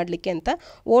ಮೀಟ್ ಮಾಡಲಿಕ್ಕೆ ಅಂತ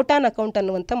ವೋಟ್ ಆನ್ ಅಕೌಂಟ್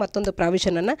ಅನ್ನುವಂಥ ಮತ್ತೊಂದು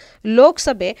ಪ್ರಾವಿಷನನ್ನು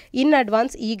ಲೋಕಸಭೆ ಇನ್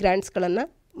ಅಡ್ವಾನ್ಸ್ ಈ ಗ್ರಾಂಟ್ಸ್ಗಳನ್ನು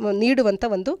ನೀಡುವಂಥ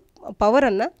ಒಂದು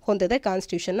ಪವರನ್ನು ಹೊಂದಿದೆ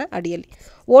ಕಾನ್ಸ್ಟಿಟ್ಯೂಷನ್ನ ಅಡಿಯಲ್ಲಿ.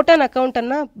 ವೋಟ್ ಆನ್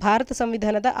ಅಕೌಂಟನ್ನು ಭಾರತ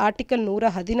ಸಂವಿಧಾನದ ಆರ್ಟಿಕಲ್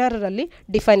 116ರಲ್ಲಿ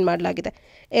ಡಿಫೈನ್ ಮಾಡಲಾಗಿದೆ.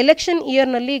 ಎಲೆಕ್ಷನ್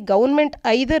ಇಯರ್ನಲ್ಲಿ ಗೌರ್ಮೆಂಟ್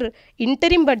ಐದರ್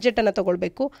ಇಂಟರಿಮ್ ಬಡ್ಜೆಟನ್ನು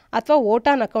ತಗೊಳ್ಬೇಕು ಅಥವಾ ವೋಟ್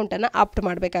ಆನ್ ಅಕೌಂಟನ್ನು ಆಪ್ಟ್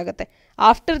ಮಾಡಬೇಕಾಗತ್ತೆ.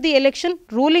 After the election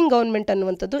ruling government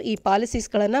ಅನ್ನುವಂಥದ್ದು ಈ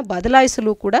ಪಾಲಿಸೀಸ್ಗಳನ್ನು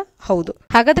ಬದಲಾಯಿಸಲು ಕೂಡ ಹೌದು.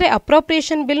 ಹಾಗಾದರೆ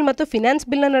ಅಪ್ರಾಪ್ರಿಯೇಷನ್ ಬಿಲ್ ಮತ್ತು ಫಿನಾನ್ಸ್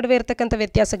ಬಿಲ್ನ ನಡುವೆ ಇರತಕ್ಕಂಥ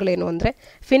ವ್ಯತ್ಯಾಸಗಳೇನು ಅಂದರೆ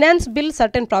ಫಿನಾನ್ಸ್ ಬಿಲ್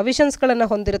ಸರ್ಟನ್ ಪ್ರಾವಿಷನ್ಸ್ಗಳನ್ನು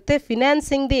ಹೊಂದಿರುತ್ತೆ.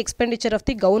 Financing the expenditure of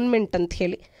the government ಅಂತ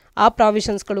ಹೇಳಿ ಆ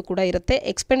ಪ್ರಾವಿಷನ್ಸ್ಗಳು ಕೂಡ ಇರುತ್ತೆ.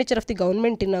 ಎಕ್ಸ್ಪೆಂಡಿಚರ್ ಆಫ್ ದಿ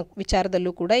ಗೌರ್ಮೆಂಟಿನ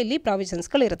ವಿಚಾರದಲ್ಲೂ ಕೂಡ ಇಲ್ಲಿ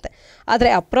ಪ್ರಾವಿಷನ್ಸ್ಗಳು ಇರುತ್ತೆ. ಆದರೆ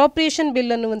ಅಪ್ರಾಪ್ರಿಯೇಷನ್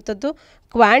ಬಿಲ್ ಅನ್ನುವಂಥದ್ದು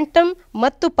ಕ್ವಾಂಟಮ್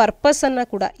ಮತ್ತು ಪರ್ಪಸನ್ನು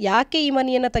ಕೂಡ ಯಾಕೆ ಈ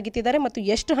ಮನಿಯನ್ನು ತೆಗಿತಿದ್ದಾರೆ ಮತ್ತು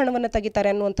ಎಷ್ಟು ಹಣವನ್ನು ತೆಗಿತಾರೆ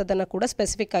ಅನ್ನುವಂಥದ್ದನ್ನು ಕೂಡ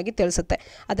ಸ್ಪೆಸಿಫಿಕ್ ಆಗಿ ತಿಳಿಸುತ್ತೆ.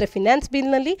 ಆದರೆ ಫಿನಾನ್ಸ್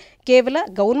ಬಿಲ್ನಲ್ಲಿ ಕೇವಲ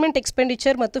ಗೌರ್ಮೆಂಟ್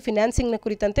ಎಕ್ಸ್ಪೆಂಡಿಚರ್ ಮತ್ತು ಫಿನಾನ್ಸಿಂಗ್ನ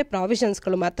ಕುರಿತಂತೆ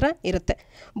ಪ್ರಾವಿಷನ್ಸ್ಗಳು ಮಾತ್ರ ಇರುತ್ತೆ.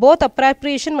 ಬೋತ್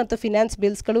ಅಪ್ರಾಪ್ರಿಯೇಷನ್ ಮತ್ತು ಫಿನಾನ್ಸ್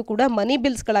ಬಿಲ್ಸ್ಗಳು ಕೂಡ ಮನಿ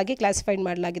ಬಿಲ್ಸ್ಗಳಾಗಿ ಕ್ಲಾಸಿಫೈಡ್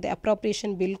ಮಾಡಲಾಗಿದೆ.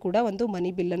 ಅಪ್ರಾಪ್ರಿಯೇಷನ್ ಬಿಲ್ ಕೂಡ ಒಂದು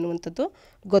ಮನಿ ಬಿಲ್ ಅನ್ನುವಂಥದ್ದು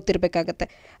ಗೊತ್ತಿರಬೇಕಾಗತ್ತೆ.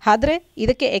 ಆದರೆ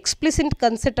ಇದಕ್ಕೆ explicit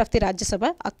consent of the Rajya Sabha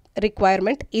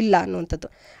requirement ಇಲ್ಲ ಅನ್ನುವಂಥದ್ದು.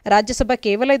 ರಾಜ್ಯಸಭಾ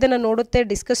ಕೇವಲ ಇದನ್ನು ನೋಡುತ್ತೆ,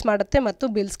 ಡಿಸ್ಕಸ್ ಮಾಡುತ್ತೆ ಮತ್ತು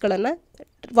ಬಿಲ್ಸ್ಗಳನ್ನು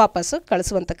ವಾಪಸ್ಸು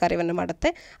ಕಳಿಸುವಂಥ ಕಾರ್ಯವನ್ನು ಮಾಡುತ್ತೆ.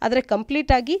 ಆದರೆ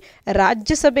ಕಂಪ್ಲೀಟಾಗಿ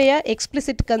ರಾಜ್ಯಸಭೆಯ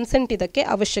ಎಕ್ಸ್ಪ್ಲಿಸಿಟ್ ಕನ್ಸೆಂಟ್ ಇದಕ್ಕೆ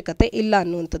ಅವಶ್ಯಕತೆ ಇಲ್ಲ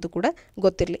ಅನ್ನುವಂಥದ್ದು ಕೂಡ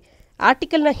ಗೊತ್ತಿರಲಿ.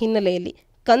 ಆರ್ಟಿಕಲ್ನ ಹಿನ್ನೆಲೆಯಲ್ಲಿ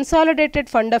ಕನ್ಸಾಲಿಡೇಟೆಡ್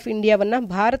ಫಂಡ್ ಆಫ್ ಇಂಡಿಯಾವನ್ನು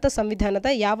ಭಾರತ ಸಂವಿಧಾನದ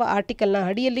ಯಾವ ಆರ್ಟಿಕಲ್ನ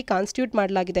ಅಡಿಯಲ್ಲಿ ಕಾನ್ಸ್ಟಿಟ್ಯೂಟ್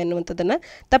ಮಾಡಲಾಗಿದೆ ಅನ್ನುವಂಥದ್ದನ್ನು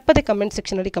ತಪ್ಪದೆ ಕಮೆಂಟ್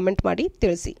ಸೆಕ್ಷನಲ್ಲಿ ಕಮೆಂಟ್ ಮಾಡಿ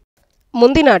ತಿಳಿಸಿ.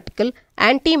 ಮುಂದಿನ ಆರ್ಟಿಕಲ್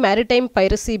ಆ್ಯಂಟಿ ಮ್ಯಾರಿಟೈಮ್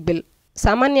ಪೈರಸಿ ಬಿಲ್.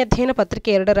 ಸಾಮಾನ್ಯ ಅಧ್ಯಯನ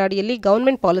ಪತ್ರಿಕೆ 2ರ ಅಡಿಯಲ್ಲಿ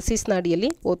ಗೌರ್ಮೆಂಟ್ ಪಾಲಿಸೀಸ್ನ ಅಡಿಯಲ್ಲಿ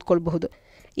ಓದ್ಕೊಳ್ಬಹುದು.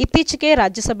 ಇತ್ತೀಚೆಗೆ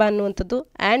ರಾಜ್ಯಸಭಾ ಅನ್ನುವಂಥದ್ದು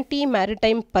ಆ್ಯಂಟಿ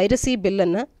ಮ್ಯಾರಿಟೈಮ್ ಪೈರಸಿ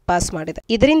ಬಿಲ್ಲನ್ನು ಪಾಸ್ ಮಾಡಿದೆ.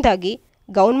 ಇದರಿಂದಾಗಿ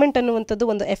ಗೌರ್ಮೆಂಟ್ ಅನ್ನುವಂಥದ್ದು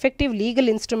ಒಂದು effective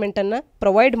legal ಇನ್ಸ್ಟ್ರೂಮೆಂಟನ್ನು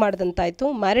provide ಮಾಡಿದಂತಾಯಿತು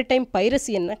maritime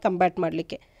ಪೈರಸಿಯನ್ನು combat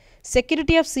ಮಾಡಲಿಕ್ಕೆ.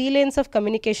 Security of sea lanes of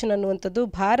communication ಅನ್ನುವಂಥದ್ದು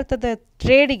ಭಾರತದ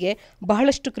ಟ್ರೇಡಿಗೆ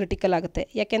ಬಹಳಷ್ಟು ಕ್ರಿಟಿಕಲ್ ಆಗುತ್ತೆ.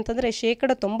 ಯಾಕೆಂತಂದರೆ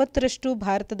 90%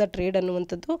 ಭಾರತದ ಟ್ರೇಡ್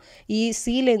ಅನ್ನುವಂಥದ್ದು ಈ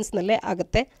ಸೀ ಲೇನ್ಸ್ನಲ್ಲೇ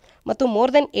ಆಗುತ್ತೆ. ಮತ್ತು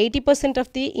ಮೋರ್ ದೆನ್ 80% ಆಫ್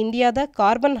ದಿ ಇಂಡಿಯಾದ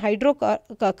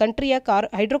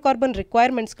ಹೈಡ್ರೋಕಾರ್ಬನ್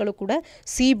ರಿಕ್ವೈರ್ಮೆಂಟ್ಸ್ಗಳು ಕೂಡ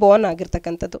ಸಿ ಬೋರ್ನ್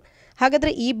ಆಗಿರ್ತಕ್ಕಂಥದ್ದು.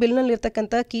 ಹಾಗಾದರೆ ಈ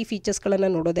ಬಿಲ್ನಲ್ಲಿರ್ತಕ್ಕಂಥ ಕೀ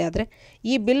ಫೀಚರ್ಸ್ಗಳನ್ನು ನೋಡೋದೇ ಆದರೆ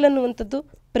ಈ ಬಿಲ್ ಅನ್ನುವಂಥದ್ದು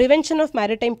ಪ್ರಿವೆನ್ಷನ್ ಆಫ್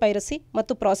ಮ್ಯಾರಿಟೈಮ್ ಪೈರಸಿ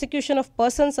ಮತ್ತು prosecution of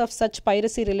persons of such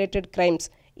piracy related crimes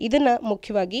ಇದನ್ನು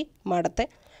ಮುಖ್ಯವಾಗಿ ಮಾಡುತ್ತೆ.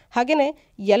 ಹಾಗೆಯೇ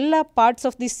ಎಲ್ಲ parts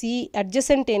of the C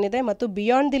adjacent ಏನಿದೆ ಮತ್ತು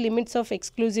beyond the limits of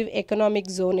exclusive economic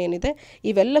zone ಏನಿದೆ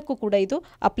ಇವೆಲ್ಲಕ್ಕೂ ಕೂಡ ಇದು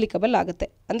ಅಪ್ಲಿಕಬಲ್ ಆಗುತ್ತೆ.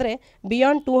 ಅಂದರೆ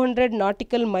beyond 200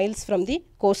 nautical miles from the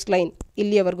coast line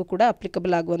ಇಲ್ಲಿಯವರೆಗೂ ಕೂಡ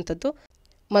ಅಪ್ಲಿಕಬಲ್ ಆಗುವಂಥದ್ದು.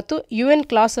 ಮತ್ತು UN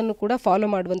ಕ್ಲಾಸನ್ನು ಕೂಡ ಫಾಲೋ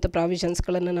ಮಾಡುವಂಥ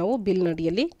ಪ್ರಾವಿಷನ್ಸ್ಗಳನ್ನು ನಾವು ಬಿಲ್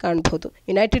ನಡಿಯಲ್ಲಿ ಕಾಣಬಹುದು.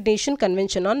 United nation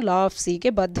convention on law of ಸಿಗೆ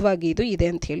ಬದ್ಧವಾಗಿ ಇದು ಇದೆ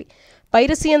ಅಂತ ಹೇಳಿ.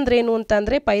 ಪೈರಸಿ ಅಂದರೆ ಏನು ಅಂತ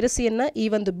ಅಂದರೆ ಪೈರಸಿಯನ್ನು ಈ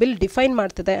ಒಂದು ಬಿಲ್ ಡಿಫೈನ್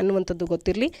ಮಾಡ್ತದೆ ಅನ್ನುವಂಥದ್ದು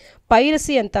ಗೊತ್ತಿರಲಿ.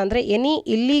 ಪೈರಸಿ ಅಂತ ಅಂದರೆ any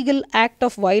illegal act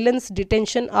of violence,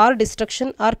 detention R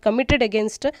destruction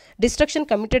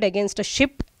committed against a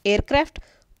ship, aircraft,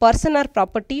 person or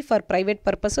property for private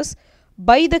purposes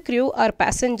by the crew R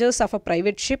passengers of a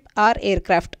private ship R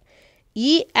aircraft.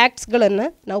 ಈ ಆ್ಯಕ್ಟ್ಸ್ಗಳನ್ನು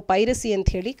ನಾವು piracy ಅಂತ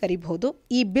ಹೇಳಿ ಕರಿಬಹುದು.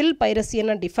 ಈ bill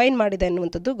ಪೈರಸಿಯನ್ನು define ಮಾಡಿದೆ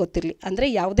ಅನ್ನುವಂಥದ್ದು ಗೊತ್ತಿರಲಿ. ಅಂದರೆ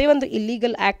ಯಾವುದೇ ಒಂದು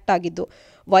ಇಲ್ಲೀಗಲ್ ಆ್ಯಕ್ಟ್ ಆಗಿದ್ದು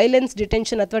ವೈಲೆನ್ಸ್,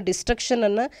 ಡಿಟೆನ್ಷನ್ ಅಥವಾ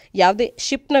ಡಿಸ್ಟ್ರಕ್ಷನನ್ನು ಯಾವುದೇ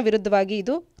ಶಿಪ್ನ ವಿರುದ್ಧವಾಗಿ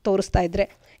ಇದು ತೋರಿಸ್ತಾ ಇದ್ದರೆ,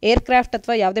 ಏರ್ಕ್ರಾಫ್ಟ್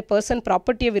ಅಥವಾ ಯಾವುದೇ ಪರ್ಸನ್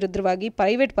ಪ್ರಾಪರ್ಟಿಯ ವಿರುದ್ಧವಾಗಿ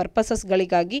ಪ್ರೈವೇಟ್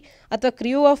ಪರ್ಪಸಸ್ಗಳಿಗಾಗಿ ಅಥವಾ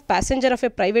crew of passenger of A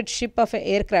private ship of A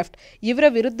aircraft ಇವರ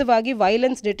ವಿರುದ್ಧವಾಗಿ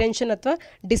ವೈಲೆನ್ಸ್, ಡಿಟೆನ್ಷನ್ ಅಥವಾ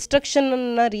ಡಿಸ್ಟ್ರಕ್ಷನ್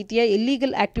ರೀತಿಯ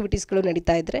ಇಲ್ಲೀಗಲ್ ಆ್ಯಕ್ಟಿವಿಟೀಸ್ಗಳು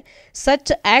ನಡೀತಾ ಇದ್ದರೆ,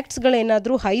 ಸಚ್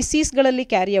ಆ್ಯಕ್ಟ್ಸ್ಗಳೇನಾದರೂ ಹೈಸೀಸ್ಗಳಲ್ಲಿ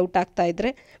ಕ್ಯಾರಿ ಔಟ್ ಆಗ್ತಾ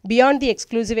ಇದ್ದರೆ, beyond the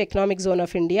exclusive economic zone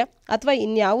of India ಅಥವಾ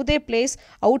ಇನ್ಯಾವುದೇ place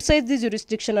outside the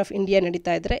jurisdiction of India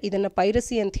ನಡೀತಾ ಇದ್ದರೆ ಇದನ್ನು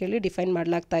ಪೈರಸಿ ಅಂತ ಹೇಳಿ ಡಿಫೈನ್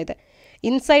ಮಾಡಲಾಗ್ತಾ ಇದೆ.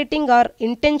 Inciting R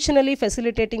intentionally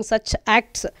facilitating such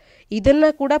acts ಇದನ್ನು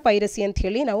ಕೂಡ ಪೈರಸಿ ಅಂತ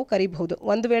ಹೇಳಿ ನಾವು ಕರಿಬಹುದು.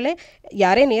 ಒಂದು ವೇಳೆ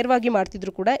ಯಾರೇ ನೇರವಾಗಿ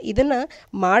ಮಾಡ್ತಿದ್ರು ಕೂಡ ಇದನ್ನು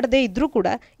ಮಾಡದೇ ಇದ್ದರೂ ಕೂಡ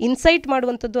ಇನ್ಸೈಟ್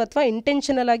ಮಾಡುವಂಥದ್ದು ಅಥವಾ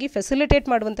ಇಂಟೆನ್ಷನಲ್ ಆಗಿ ಫೆಸಿಲಿಟೇಟ್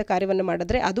ಮಾಡುವಂಥ ಕಾರ್ಯವನ್ನು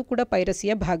ಮಾಡಿದ್ರೆ ಅದು ಕೂಡ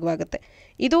ಪೈರಸಿಯ ಭಾಗವಾಗುತ್ತೆ.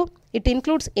 ಇದು it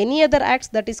includes any other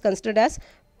acts that is considered as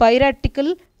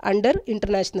ಪೈರಾಟಿಕಲ್ under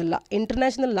international law.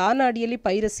 International ಲಾನ ಅಡಿಯಲ್ಲಿ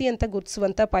ಪೈರಸಿ ಅಂತ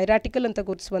ಗುರುತಿಸುವಂಥ, ಪೈರಾಟಿಕಲ್ ಅಂತ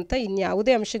ಗುರುತಿಸುವಂಥ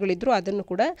ಇನ್ಯಾವುದೇ ಅಂಶಗಳಿದ್ರೂ ಅದನ್ನು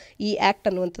ಕೂಡ ಈ ಆ್ಯಕ್ಟ್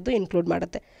ಅನ್ನುವಂಥದ್ದು ಇನ್ಕ್ಲೂಡ್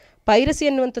ಮಾಡುತ್ತೆ. ಪೈರಸಿ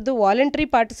ಅನ್ನುವಂಥದ್ದು voluntary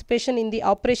participation in the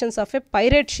operations of A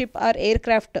pirate ship R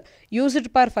aircraft used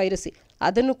for piracy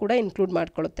ಅದನ್ನು ಕೂಡ ಇನ್ಕ್ಲೂಡ್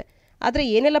ಮಾಡ್ಕೊಳ್ಳುತ್ತೆ. ಆದರೆ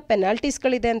ಏನೆಲ್ಲ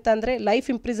ಪೆನಾಲ್ಟೀಸ್ಗಳಿದೆ ಅಂತ ಅಂದರೆ ಲೈಫ್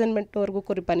ಇಂಪ್ರಿಸನ್ಮೆಂಟ್ವರೆಗೂ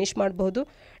ಕೂಡ ಪನಿಷ್ ಮಾಡಬಹುದು.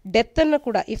 ಡೆತ್ತನ್ನು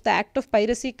ಕೂಡ if the act of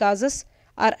piracy causes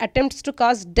R attempts to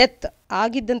cos death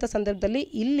ಆಗಿದ್ದಂಥ ಸಂದರ್ಭದಲ್ಲಿ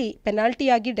ಇಲ್ಲಿ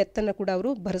ಪೆನಾಲ್ಟಿಯಾಗಿ ಡೆತ್ತನ್ನು ಕೂಡ ಅವರು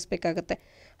ಭರಿಸಬೇಕಾಗತ್ತೆ.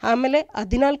 ಆಮೇಲೆ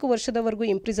 14 ವರ್ಷದವರೆಗೂ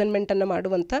ಇಂಪ್ರಿಸನ್ಮೆಂಟನ್ನು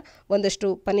ಮಾಡುವಂಥ ಒಂದಷ್ಟು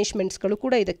ಪನಿಷ್ಮೆಂಟ್ಸ್ಗಳು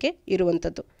ಕೂಡ ಇದಕ್ಕೆ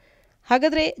ಇರುವಂಥದ್ದು.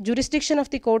 ಹಾಗಾದರೆ ಜುರಿಸ್ಡಿಕ್ಷನ್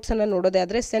ಆಫ್ ದಿ ಕೋರ್ಟ್ಸನ್ನು ನೋಡೋದೇ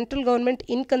ಆದರೆ central government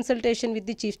in consultation with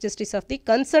the chief justice of the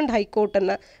concerned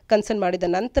ಹೈಕೋರ್ಟನ್ನು concern ಮಾಡಿದ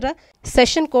ನಂತರ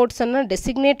ಸೆಷನ್ ಕೋರ್ಟ್ಸನ್ನು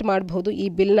ಡೆಸಿಗ್ನೇಟ್ ಮಾಡಬಹುದು. ಈ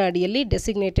ಬಿಲ್ನ ಅಡಿಯಲ್ಲಿ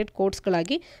ಡೆಸಿಗ್ನೇಟೆಡ್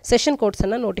ಕೋರ್ಟ್ಸ್ಗಳಾಗಿ ಸೆಷನ್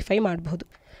ಕೋರ್ಟ್ಸನ್ನು ನೋಟಿಫೈ ಮಾಡಬಹುದು.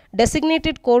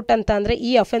 ಡೆಸಿಗ್ನೇಟೆಡ್ ಕೋರ್ಟ್ ಅಂತ ಅಂದರೆ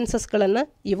ಈ ಅಫೆನ್ಸಸ್ಗಳನ್ನು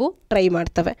ಇವು ಟ್ರೈ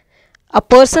ಮಾಡ್ತವೆ. A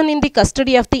person in the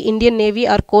custody of the Indian navy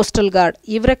R coastal guard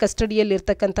ಇವರ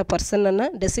ಕಸ್ಟಡಿಯಲ್ಲಿರ್ತಕ್ಕಂಥ ಪರ್ಸನನ್ನು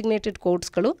ಡೆಸಿಗ್ನೇಟೆಡ್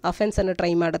ಕೋರ್ಟ್ಸ್ಗಳು ಅಫೆನ್ಸನ್ನು ಟ್ರೈ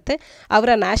ಮಾಡುತ್ತೆ. ಅವರ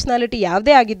ನ್ಯಾಷನಾಲಿಟಿ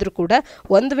ಯಾವುದೇ ಆಗಿದ್ದರೂ ಕೂಡ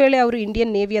ಒಂದು ವೇಳೆ ಅವರು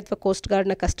ಇಂಡಿಯನ್ ನೇವಿ ಅಥವಾ ಕೋಸ್ಟ್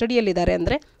ಗಾರ್ಡ್ನ ಕಸ್ಟಡಿಯಲ್ಲಿದ್ದಾರೆ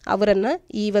ಅಂದರೆ ಅವರನ್ನು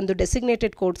ಈ ಒಂದು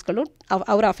ಡೆಸಿಗ್ನೇಟೆಡ್ ಕೋರ್ಟ್ಸ್ಗಳು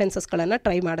ಅವರ ಅಫೆನ್ಸಸ್ಗಳನ್ನು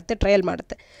ಟ್ರಯಲ್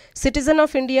ಮಾಡುತ್ತೆ. Citizen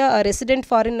of India, resident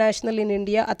foreign national in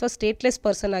India ಅಥವಾ ಸ್ಟೇಟ್ಲೆಸ್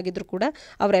ಪರ್ಸನ್ ಆಗಿದ್ದರೂ ಕೂಡ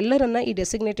ಅವರೆಲ್ಲರನ್ನ ಈ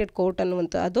ಡೆಸಿಗ್ನೇಟೆಡ್ ಕೋರ್ಟ್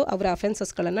ಅನ್ನುವಂಥದ್ದು ಅವರ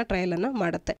ಅಫೆನ್ಸಸ್ಗಳನ್ನು ಟ್ರಯಲನ್ನು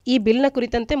ಮಾಡುತ್ತೆ. ಈ ಬಿಲ್ನ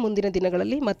ಕುರಿತಂತೆ ಮುಂದಿನ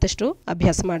ದಿನಗಳಲ್ಲಿ ಮತ್ತಷ್ಟು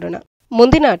ಅಭ್ಯಾಸ ಮಾಡೋಣ.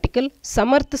 ಮುಂದಿನ ಆರ್ಟಿಕಲ್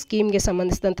ಸಮರ್ಥ ಸ್ಕೀಮ್ಗೆ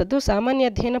ಸಂಬಂಧಿಸಿದಂಥದ್ದು. ಸಾಮಾನ್ಯ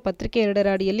ಅಧ್ಯಯನ ಪತ್ರಿಕೆ 2ರ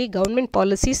ಅಡಿಯಲ್ಲಿ ಗೌರ್ಮೆಂಟ್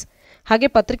ಪಾಲಿಸೀಸ್ ಹಾಗೆ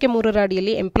ಪತ್ರಿಕೆ 3ರ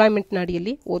ಅಡಿಯಲ್ಲಿ ಎಂಪ್ಲಾಯ್ಮೆಂಟ್ನ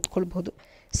ಅಡಿಯಲ್ಲಿ ಓದ್ಕೊಳ್ಬಹುದು.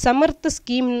 ಸಮರ್ಥ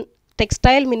ಸ್ಕೀಮ್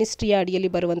ಟೆಕ್ಸ್ಟೈಲ್ ಮಿನಿಸ್ಟ್ರಿಯ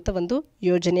ಅಡಿಯಲ್ಲಿ ಬರುವಂಥ ಒಂದು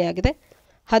ಯೋಜನೆಯಾಗಿದೆ.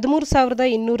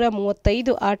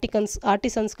 13,235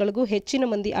 ಆರ್ಟಿಸನ್ಸ್ಗಳಿಗೂ ಹೆಚ್ಚಿನ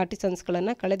ಮಂದಿ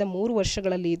ಆರ್ಟಿಸನ್ಸ್ಗಳನ್ನು ಕಳೆದ 3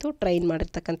 ವರ್ಷಗಳಲ್ಲಿ ಇದು ಟ್ರೈನ್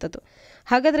ಮಾಡಿರ್ತಕ್ಕಂಥದ್ದು.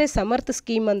 ಹಾಗಾದರೆ ಸಮರ್ಥ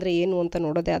ಸ್ಕೀಮ್ ಅಂದರೆ ಏನು ಅಂತ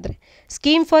ನೋಡೋದೇ ಆದರೆ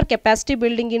scheme for capacity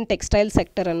building in textile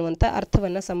sector ಅನ್ನುವಂಥ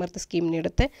ಅರ್ಥವನ್ನು ಸಮರ್ಥ ಸ್ಕೀಮ್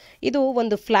ನೀಡುತ್ತೆ. ಇದು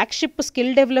ಒಂದು ಫ್ಲ್ಯಾಗ್ಶಿಪ್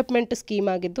ಸ್ಕಿಲ್ ಡೆವಲಪ್ಮೆಂಟ್ ಸ್ಕೀಮ್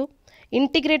ಆಗಿದ್ದು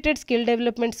ಇಂಟಿಗ್ರೇಟೆಡ್ ಸ್ಕಿಲ್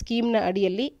ಡೆವಲಪ್ಮೆಂಟ್ ಸ್ಕೀಮ್ನ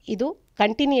ಅಡಿಯಲ್ಲಿ ಇದು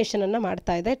ಕಂಟಿನ್ಯೂಯೇಷನನ್ನು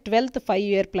ಮಾಡ್ತಾ ಇದೆ. 12th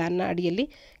 5-year ಪ್ಲ್ಯಾನ್ನ ಅಡಿಯಲ್ಲಿ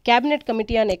cabinet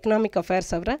committee on economic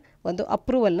affairs ಅವರ ಒಂದು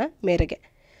ಅಪ್ರೂವಲ್ನ ಮೇರೆಗೆ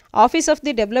office of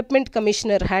the development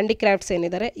commissioner handicrafts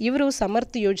ಏನಿದ್ದಾರೆ ಇವರು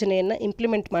ಸಮರ್ಥ ಯೋಜನೆಯನ್ನು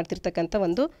ಇಂಪ್ಲಿಮೆಂಟ್ ಮಾಡ್ತಿರ್ತಕ್ಕಂಥ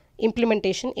ಒಂದು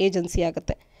ಇಂಪ್ಲಿಮೆಂಟೇಷನ್ ಏಜೆನ್ಸಿ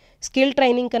ಆಗುತ್ತೆ. Skill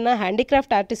ಟ್ರೈನಿಂಗನ್ನು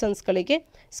handicraft ಆರ್ಟಿಸನ್ಸ್ಗಳಿಗೆ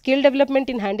skill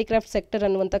development in handicraft sector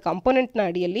ಅನ್ನುವಂಥ ಕಾಂಪೋನೆಂಟ್ನ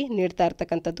ಅಡಿಯಲ್ಲಿ ನೀಡ್ತಾ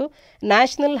ಇರ್ತಕ್ಕಂಥದ್ದು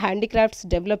ನ್ಯಾಷನಲ್ ಹ್ಯಾಂಡಿಕ್ರಾಫ್ಟ್ಸ್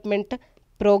ಡೆವಲಪ್ಮೆಂಟ್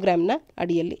ಪ್ರೋಗ್ರಾಮ್ನ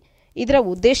ಅಡಿಯಲ್ಲಿ. ಇದರ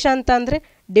ಉದ್ದೇಶ ಅಂತ ಅಂದರೆ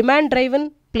demand driven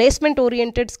placement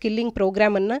oriented skilling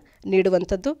ಪ್ರೋಗ್ರಾಮನ್ನು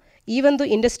ನೀಡುವಂಥದ್ದು, ಈ ಒಂದು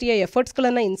ಇಂಡಸ್ಟ್ರಿಯ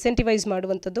ಎಫರ್ಟ್ಸ್ಗಳನ್ನು ಇನ್ಸೆಂಟಿವೈಸ್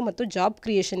ಮಾಡುವಂಥದ್ದು ಮತ್ತು ಜಾಬ್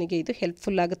ಕ್ರಿಯೇಷನಿಗೆ ಇದು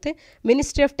ಹೆಲ್ಪ್ಫುಲ್ ಆಗುತ್ತೆ.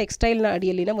 ಮಿನಿಸ್ಟ್ರಿ ಆಫ್ ಟೆಕ್ಸ್ಟೈಲ್ನ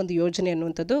ಅಡಿಯಲ್ಲಿನ ಒಂದು ಯೋಜನೆ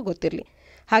ಅನ್ನುವಂಥದ್ದು ಗೊತ್ತಿರಲಿ.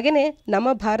 ಹಾಗೆಯೇ ನಮ್ಮ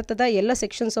ಭಾರತದ ಎಲ್ಲ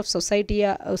ಸೆಕ್ಷನ್ಸ್ ಆಫ್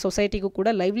ಸೊಸೈಟಿಗೂ ಕೂಡ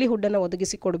ಲೈವ್ಲಿಹುಡ್ಡನ್ನು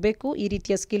ಒದಗಿಸಿಕೊಡಬೇಕು, ಈ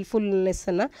ರೀತಿಯ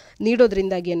ಸ್ಕಿಲ್ಫುಲ್ನೆಸ್ಸನ್ನು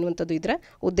ನೀಡೋದ್ರಿಂದಾಗಿ ಅನ್ನುವಂಥದ್ದು ಇದರ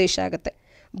ಉದ್ದೇಶ ಆಗುತ್ತೆ.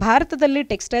 ಭಾರತದಲ್ಲಿ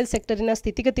ಟೆಕ್ಸ್ಟೈಲ್ ಸೆಕ್ಟರಿನ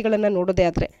ಸ್ಥಿತಿಗತಿಗಳನ್ನು ನೋಡೋದೇ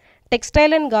ಆದರೆ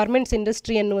ಟೆಕ್ಸ್ಟೈಲ್ ಆ್ಯಂಡ್ ಗಾರ್ಮೆಂಟ್ಸ್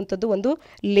ಇಂಡಸ್ಟ್ರಿ ಅನ್ನುವಂಥದ್ದು ಒಂದು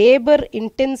ಲೇಬರ್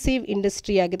ಇಂಟೆನ್ಸಿವ್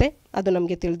ಇಂಡಸ್ಟ್ರಿ ಆಗಿದೆ, ಅದು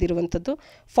ನಮಗೆ ತಿಳಿದಿರುವಂಥದ್ದು.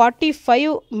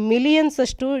 45 ಮಿಲಿಯನ್ಸ್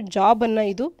ಅಷ್ಟು ಜಾಬನ್ನು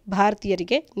ಇದು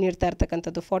ಭಾರತೀಯರಿಗೆ ನೀಡ್ತಾ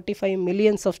ಇರ್ತಕ್ಕಂಥದ್ದು. 45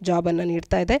 ಮಿಲಿಯನ್ಸ್ ಆಫ್ ಜಾಬನ್ನು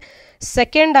ನೀಡ್ತಾ ಇದೆ.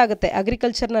 ಸೆಕೆಂಡ್ ಆಗುತ್ತೆ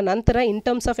ಅಗ್ರಿಕಲ್ಚರ್ನ ನಂತರ in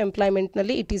terms of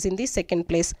ಎಂಪ್ಲಾಯ್ಮೆಂಟ್ನಲ್ಲಿ it is in the second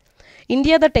place.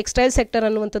 ಇಂಡಿಯಾದ ಟೆಕ್ಸ್ಟೈಲ್ ಸೆಕ್ಟರ್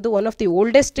ಅನ್ನುವಂಥದ್ದು one of the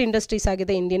oldest industries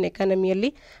ಆಗಿದೆ ಇಂಡಿಯನ್ ಎಕಾನಮಿಯಲ್ಲಿ.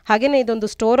 ಹಾಗೆಯೇ ಇದೊಂದು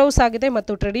ಸ್ಟೋರ್ ಹೌಸ್ ಆಗಿದೆ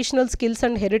ಮತ್ತು ಟ್ರೆಡಿಷನಲ್ ಸ್ಕಿಲ್ಸ್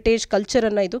ಆ್ಯಂಡ್ ಹೆರಿಟೇಜ್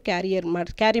ಕಲ್ಚರನ್ನು ಇದು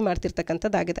ಕ್ಯಾರಿ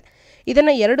ಮಾಡ್ತಿರ್ತಕ್ಕಂಥದ್ದಾಗಿದೆ.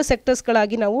 ಇದನ್ನು 2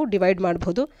 ಸೆಕ್ಟರ್ಸ್ಗಳಾಗಿ ನಾವು ಡಿವೈಡ್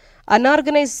ಮಾಡ್ಬೋದು.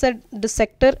 Unorganised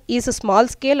sector is a small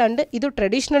scale and ಇದು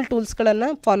ಟ್ರೆಡಿಷನಲ್ ಟೂಲ್ಸ್ಗಳನ್ನು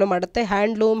ಫಾಲೋ ಮಾಡುತ್ತೆ.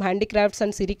 ಹ್ಯಾಂಡ್ಲೂಮ್, ಹ್ಯಾಂಡಿಕ್ರಾಫ್ಟ್ಸ್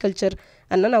ಆ್ಯಂಡ್ ಸಿರಿಕಲ್ಚರ್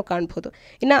ಅನ್ನು ನಾವು ಕಾಣ್ಬೋದು.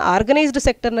 ಇನ್ನು ಆರ್ಗನೈಸ್ಡ್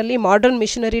ಸೆಕ್ಟರ್ನಲ್ಲಿ ಮಾಡರ್ನ್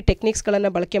ಮಿಷನರಿ ಟೆಕ್ನಿಕ್ಸ್ಗಳನ್ನು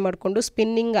ಬಳಕೆ ಮಾಡಿಕೊಂಡು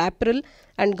spinning, ಆ್ಯಪ್ರಲ್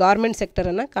and garment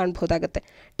ಸೆಕ್ಟರನ್ನು ಕಾಣ್ಬೋದಾಗುತ್ತೆ.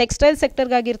 Textile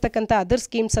ಸೆಕ್ಟರ್ಗಾಗಿರ್ತಕ್ಕಂಥ other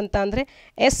schemes ಅಂತ ಅಂದರೆ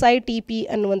SITP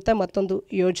ಅನ್ನುವಂಥ ಮತ್ತೊಂದು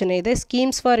ಯೋಜನೆ ಇದೆ,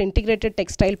 schemes for integrated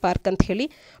textile park ಅಂತ ಹೇಳಿ,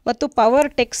 ಮತ್ತು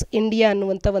ಪವರ್ ಟೆಕ್ಸ್ ಇಂಡಿಯಾ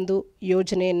ಅನ್ನುವಂಥ ಒಂದು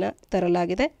ಯೋಜನೆಯನ್ನು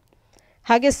ತರಲಾಗಿದೆ.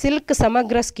 ಹಾಗೆ ಸಿಲ್ಕ್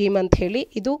ಸಮಗ್ರ ಸ್ಕೀಮ್ ಅಂತ ಹೇಳಿ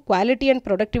ಇದು quality and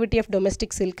productivity of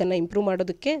domestic ಸಿಲ್ಕನ್ನು improve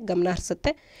ಮಾಡೋದಕ್ಕೆ ಗಮನ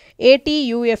ಹರಿಸುತ್ತೆ.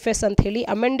 ATUFS ಅಂತ ಹೇಳಿ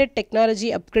amended technology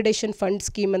upgradation fund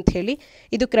scheme ಅಂತ ಹೇಳಿ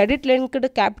ಇದು credit linked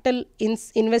capital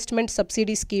investment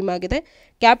subsidy scheme ಆಗಿದೆ.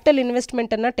 ಕ್ಯಾಪಿಟಲ್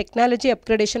ಇನ್ವೆಸ್ಟ್ಮೆಂಟನ್ನು ಟೆಕ್ನಾಲಜಿ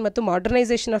ಅಪ್ಗ್ರೇಡೇಷನ್ ಮತ್ತು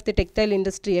ಮಾಡರ್ನೈಸೇಷನ್ ಆಫ್ ದಿ ಟೆಕ್ಸ್ಟೈಲ್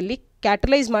ಇಂಡಸ್ಟ್ರಿಯಲ್ಲಿ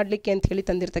ಕ್ಯಾಟಲೈಸ್ ಮಾಡಲಿಕ್ಕೆ ಅಂತ ಹೇಳಿ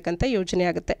ತಂದಿರತಕ್ಕಂಥ ಯೋಜನೆ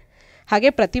ಆಗುತ್ತೆ.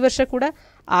 ಹಾಗೆ ಪ್ರತಿ ವರ್ಷ ಕೂಡ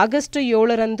ಆಗಸ್ಟ್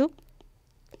 7ರಂದು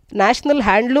ನ್ಯಾಷನಲ್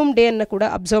ಹ್ಯಾಂಡ್ಲೂಮ್ ಡೇ ಅನ್ನು ಕೂಡ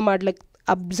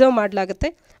ಅಬ್ಸರ್ವ್ ಮಾಡಲಾಗುತ್ತೆ.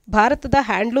 ಭಾರತದ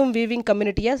ಹ್ಯಾಂಡ್ಲೂಮ್ ವೀವಿಂಗ್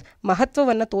ಕಮ್ಯುನಿಟಿಯ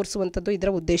ಮಹತ್ವವನ್ನು ತೋರಿಸುವಂಥದ್ದು ಇದರ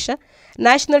ಉದ್ದೇಶ.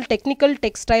 ನ್ಯಾಷನಲ್ ಟೆಕ್ನಿಕಲ್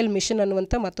ಟೆಕ್ಸ್ಟೈಲ್ ಮಿಷನ್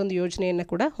ಅನ್ನುವಂಥ ಮತ್ತೊಂದು ಯೋಜನೆಯನ್ನು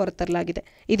ಕೂಡ ಹೊರತರಲಾಗಿದೆ.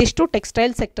 ಇದಿಷ್ಟು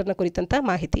ಟೆಕ್ಸ್ಟೈಲ್ ಸೆಕ್ಟರ್ನ ಕುರಿತಂಥ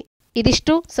ಮಾಹಿತಿ.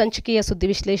 ಇದಿಷ್ಟು ಸಂಚಿಕೆಯ ಸುದ್ದಿ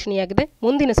ವಿಶ್ಲೇಷಣೆಯಾಗಿದೆ.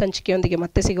 ಮುಂದಿನ ಸಂಚಿಕೆಯೊಂದಿಗೆ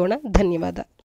ಮತ್ತೆ ಸಿಗೋಣ. ಧನ್ಯವಾದ.